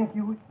 Hand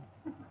cues.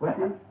 What's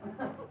this?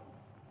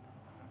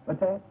 What's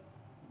that?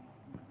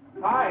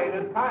 Tide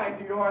is kind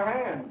to your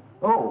hand.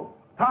 Oh,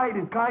 Tide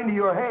is kind to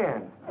your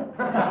hand.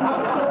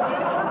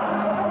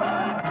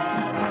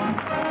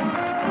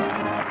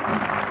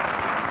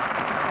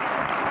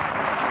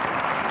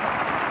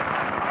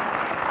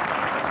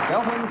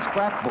 Skelton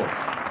Scrapbook.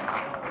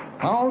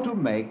 How to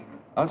make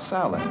a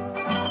salad.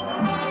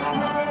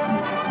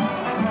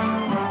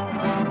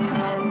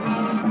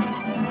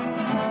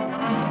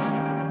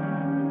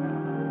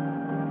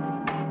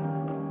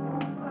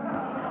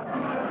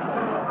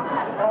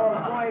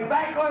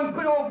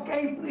 Good old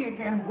Casey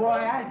again, boy.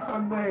 That's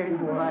amazing,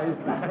 boy.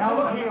 Now,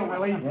 look here,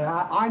 Willie.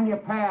 Yeah? I'm your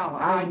pal.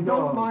 I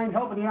don't mind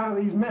helping you out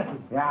of these messes.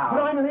 Yeah.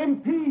 But I'm an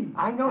MP.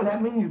 I know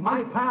that means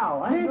my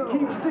pal. I Can't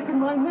keep sticking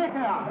my neck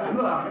out.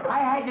 Look, I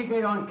had to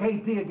get on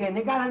KP again.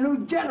 They got a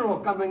new general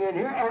coming in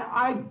here, and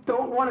I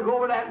don't want to go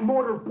over that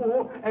motor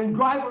pool and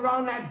drive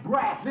around that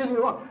brass. And,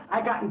 look,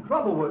 I got in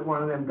trouble with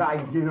one of them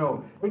guys, you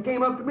know. He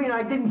came up to me, and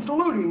I didn't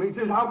salute him. He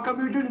says, how come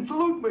you didn't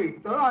salute me?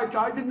 I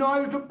didn't know I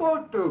was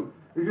supposed to.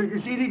 He said,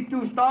 you see these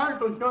 2 stars?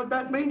 Don't you know what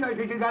that means? I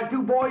said, you got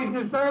 2 boys in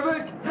the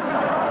service?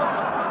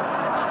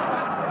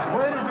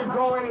 Where did you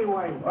go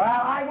anyway? Well,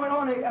 I went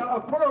on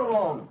a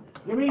furlong.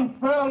 You mean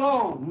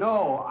furlong?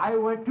 No, I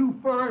went too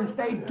fur and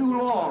stayed too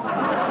long.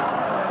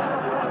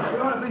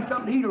 There ought to be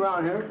something to eat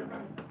around here.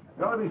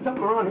 There ought to be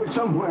something around here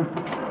somewhere.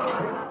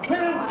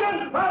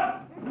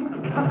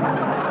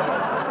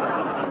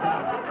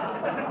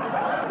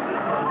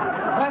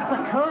 That's the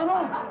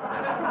colonel?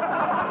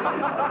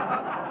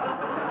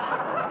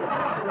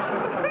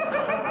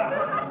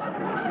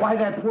 Why,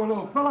 that poor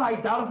little fella, I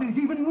doubt if he's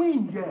even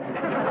weaned yet.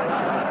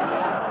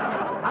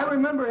 I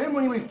remember him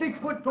when he was 6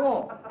 foot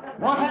tall.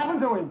 What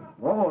happened to him?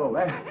 Oh,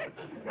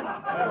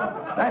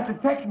 that's a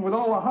Texan with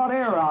all the hot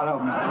air out of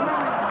him.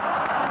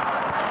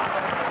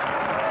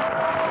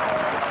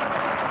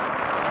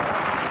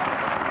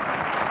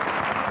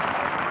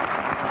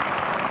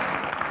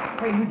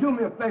 you do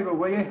me a favor,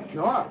 will you?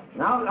 Sure.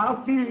 Now,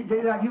 I'll see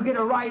that you get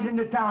a ride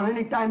into town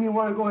anytime you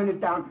want to go into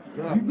town.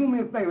 Sure. You do me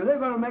a favor. They're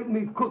going to make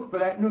me cook for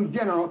that new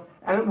general.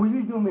 And will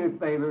you do me a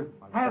favor?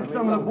 Have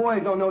some of the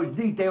boys on those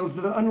details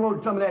to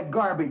unload some of that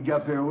garbage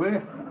up here, will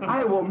you?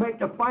 I will make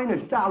the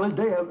finest salad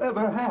they have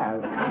ever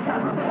had.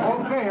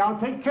 Okay, I'll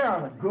take care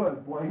of it.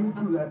 Good, boy. You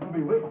do that for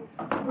me, will you?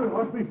 There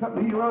must be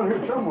something to eat around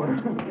here somewhere.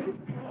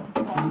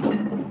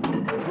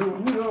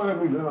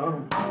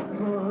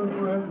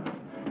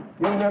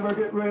 You'll never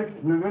get rich.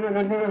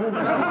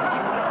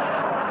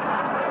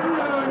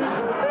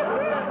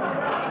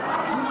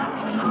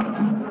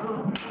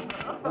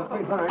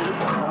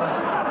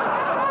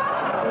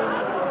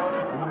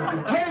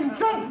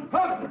 Attention!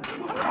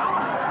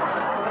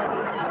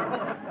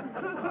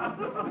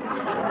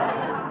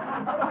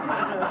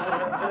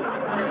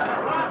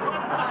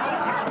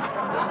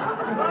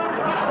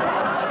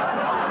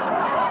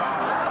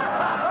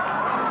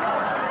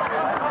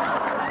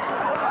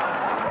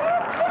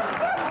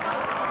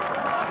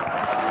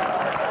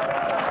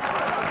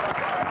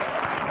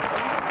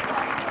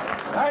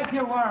 As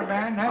you were,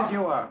 man, as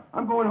you were.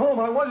 I'm going home.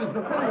 I wasn't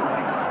the thing.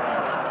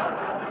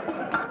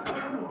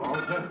 Oh,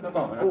 just a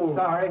moment. Oh,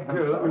 sorry.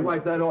 Here, let me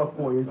wipe that off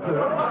for you,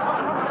 sir.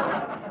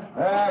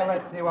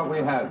 Let's see what we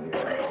have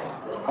here.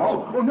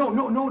 Oh, no.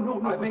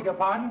 I beg your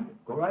pardon?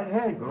 Go right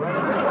ahead. Go right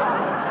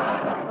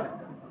ahead.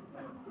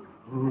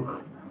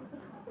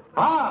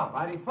 Ah,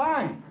 mighty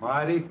fine.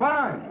 Mighty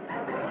fine.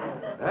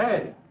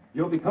 Hey,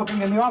 you'll be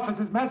cooking in the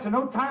officer's mess in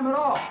no time at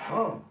all.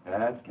 Oh.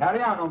 Let's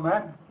carry on, old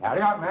man.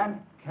 Carry on, man.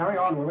 Carry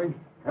on, Willie.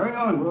 Carry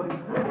on, Willie.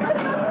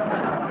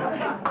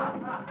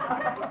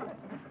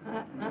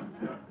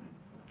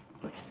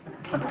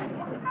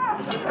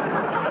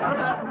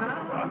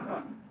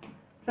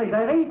 Say,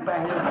 that ain't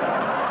bad.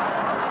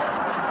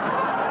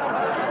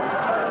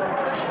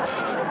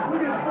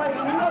 We're just playing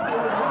it up.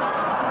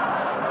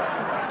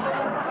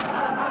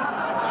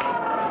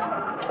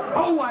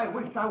 Oh, I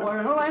wish I were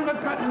in a land of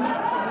cotton.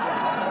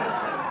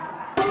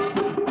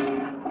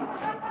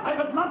 I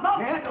was not up.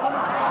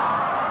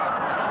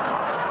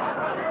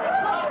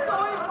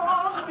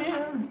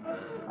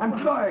 I'm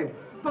sorry.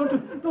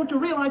 Don't you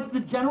realize that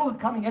the general is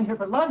coming in here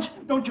for lunch?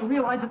 Don't you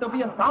realize that there'll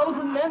be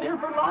 1,000 men here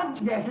for lunch?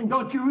 Yes, and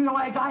don't you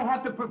realize I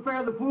have to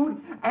prepare the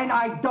food, and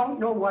I don't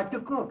know what to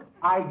cook.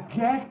 I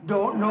just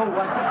don't know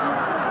what to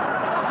cook.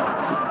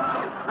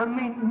 I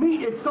mean,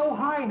 meat is so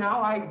high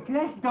now, I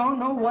just don't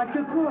know what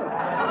to cook.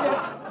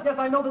 Yes,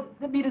 I know that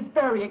the meat is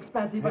very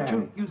expensive, but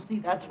you see,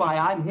 that's why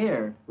I'm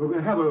here. We're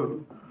going to have a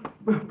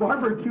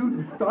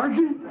barbecued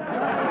sergeant?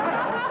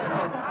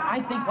 I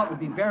think what would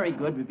be very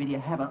good would be to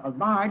have a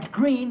large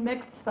green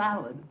mixed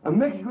salad. A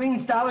mixed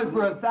green salad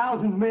for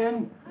 1,000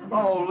 men?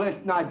 Oh,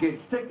 let's not get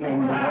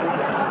sickening.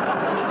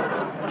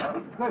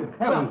 Good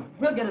heavens. Well,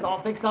 we'll get it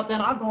all fixed up, then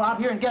I'll go out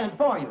here and get it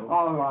for you.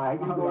 All right,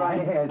 you go right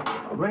ahead.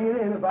 Bring it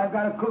in. If I've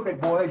got to cook it,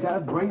 boys,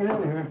 I'll bring it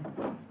in here.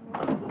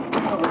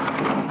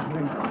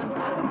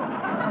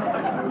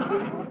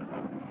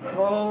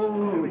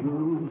 Oh,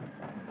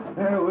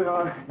 there we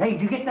are. Hey,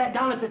 did you get that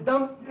down at the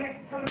dump?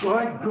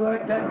 Good.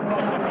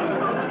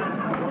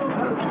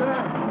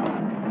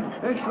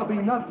 This will be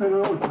nothing in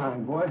no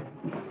time, boy.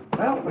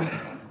 Well,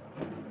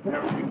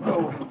 there we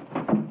go.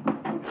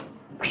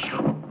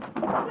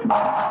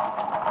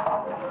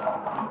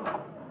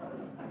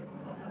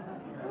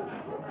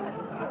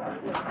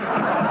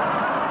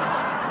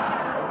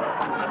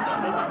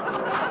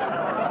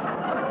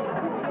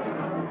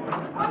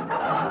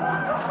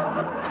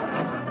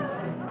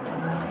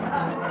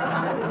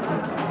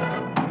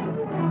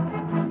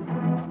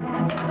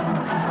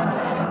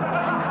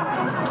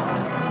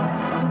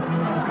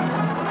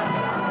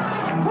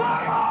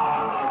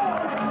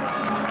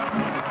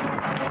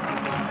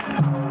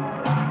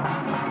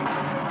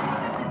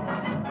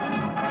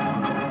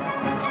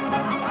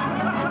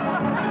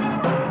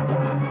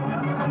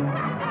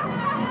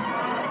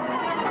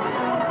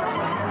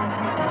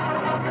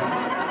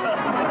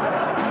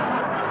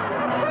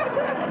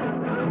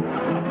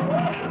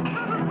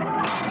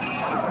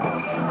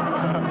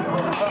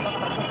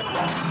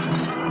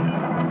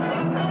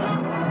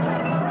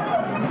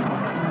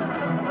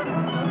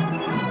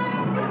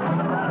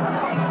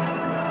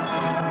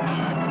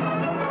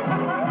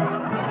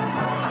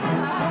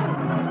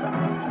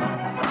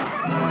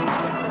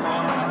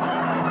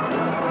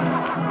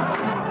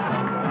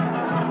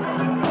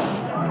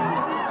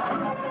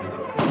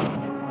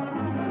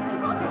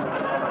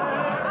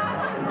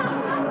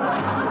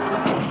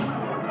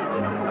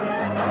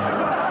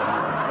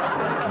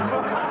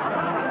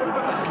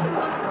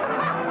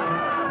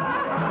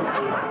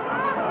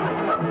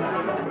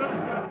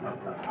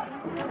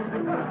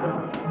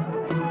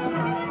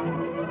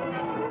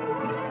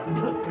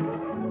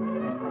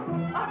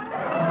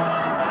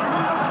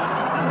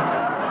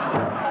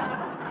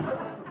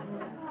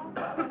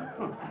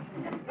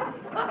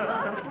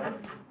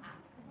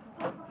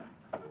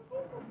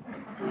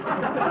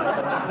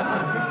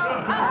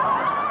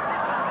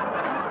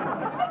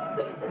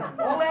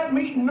 All that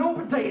meat and no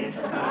potatoes.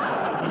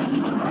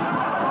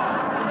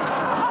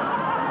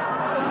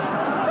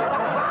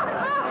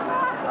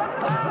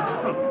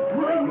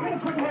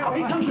 Now,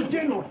 here comes the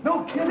general.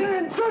 No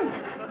killing, son.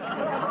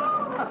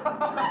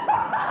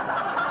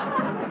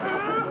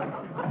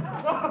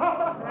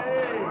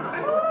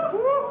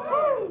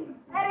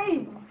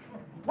 Eddie!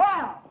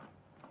 Wow!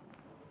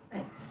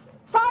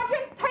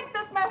 Sergeant, take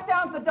this mess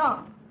down to the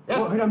dump.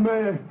 Wait a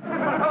minute.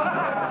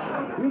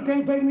 You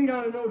can't take me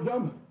down to no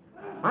dump.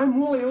 I'm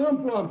Wooly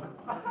Lump Lump.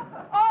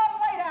 Oh,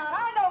 lay down.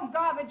 I know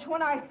garbage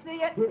when I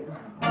see it.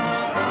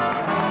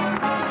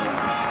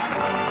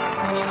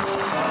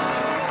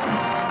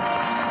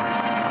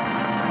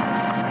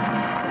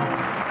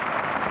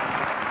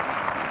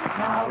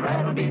 Now,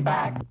 Red will be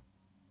back.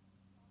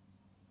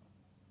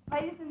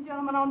 Ladies and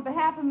gentlemen, on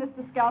behalf of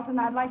Mr. Skelton,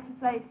 I'd like to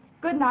say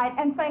good night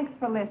and thanks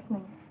for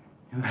listening.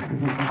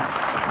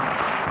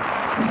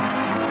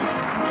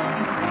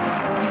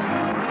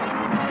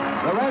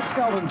 The Red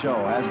Skelton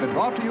Show has been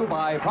brought to you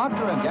by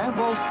Procter &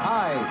 Gamble's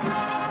Tide.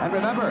 And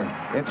remember,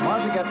 it's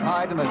hard to get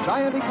Tide in the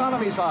giant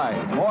economy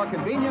size. More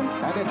convenient,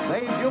 and it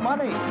saves you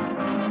money.